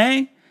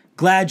Q&A.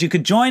 Glad you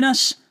could join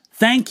us.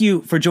 Thank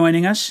you for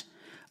joining us.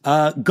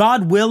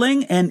 God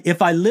willing, and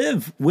if I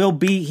live, we'll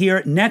be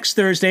here next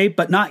Thursday,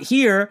 but not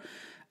here.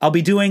 I'll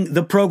be doing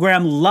the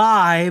program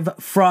live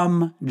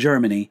from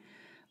Germany.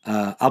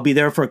 I'll be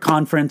there for a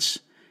conference,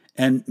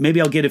 and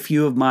maybe I'll get a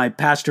few of my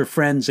pastor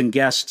friends and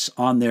guests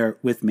on there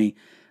with me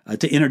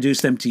to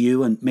introduce them to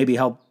you and maybe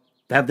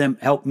have them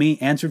help me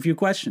answer a few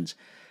questions.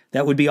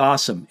 That would be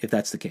awesome if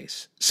that's the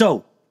case.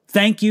 So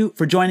thank you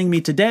for joining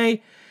me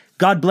today.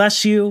 God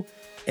bless you,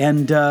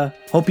 and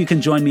hope you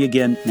can join me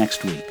again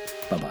next week.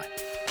 Bye-bye.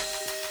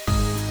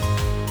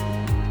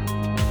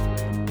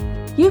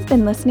 You've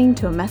been listening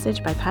to a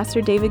message by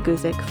Pastor David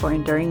Guzik for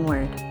Enduring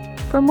Word.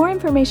 For more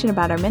information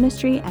about our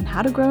ministry and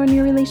how to grow in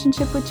your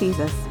relationship with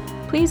Jesus,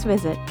 please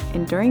visit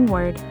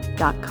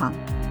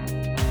enduringword.com.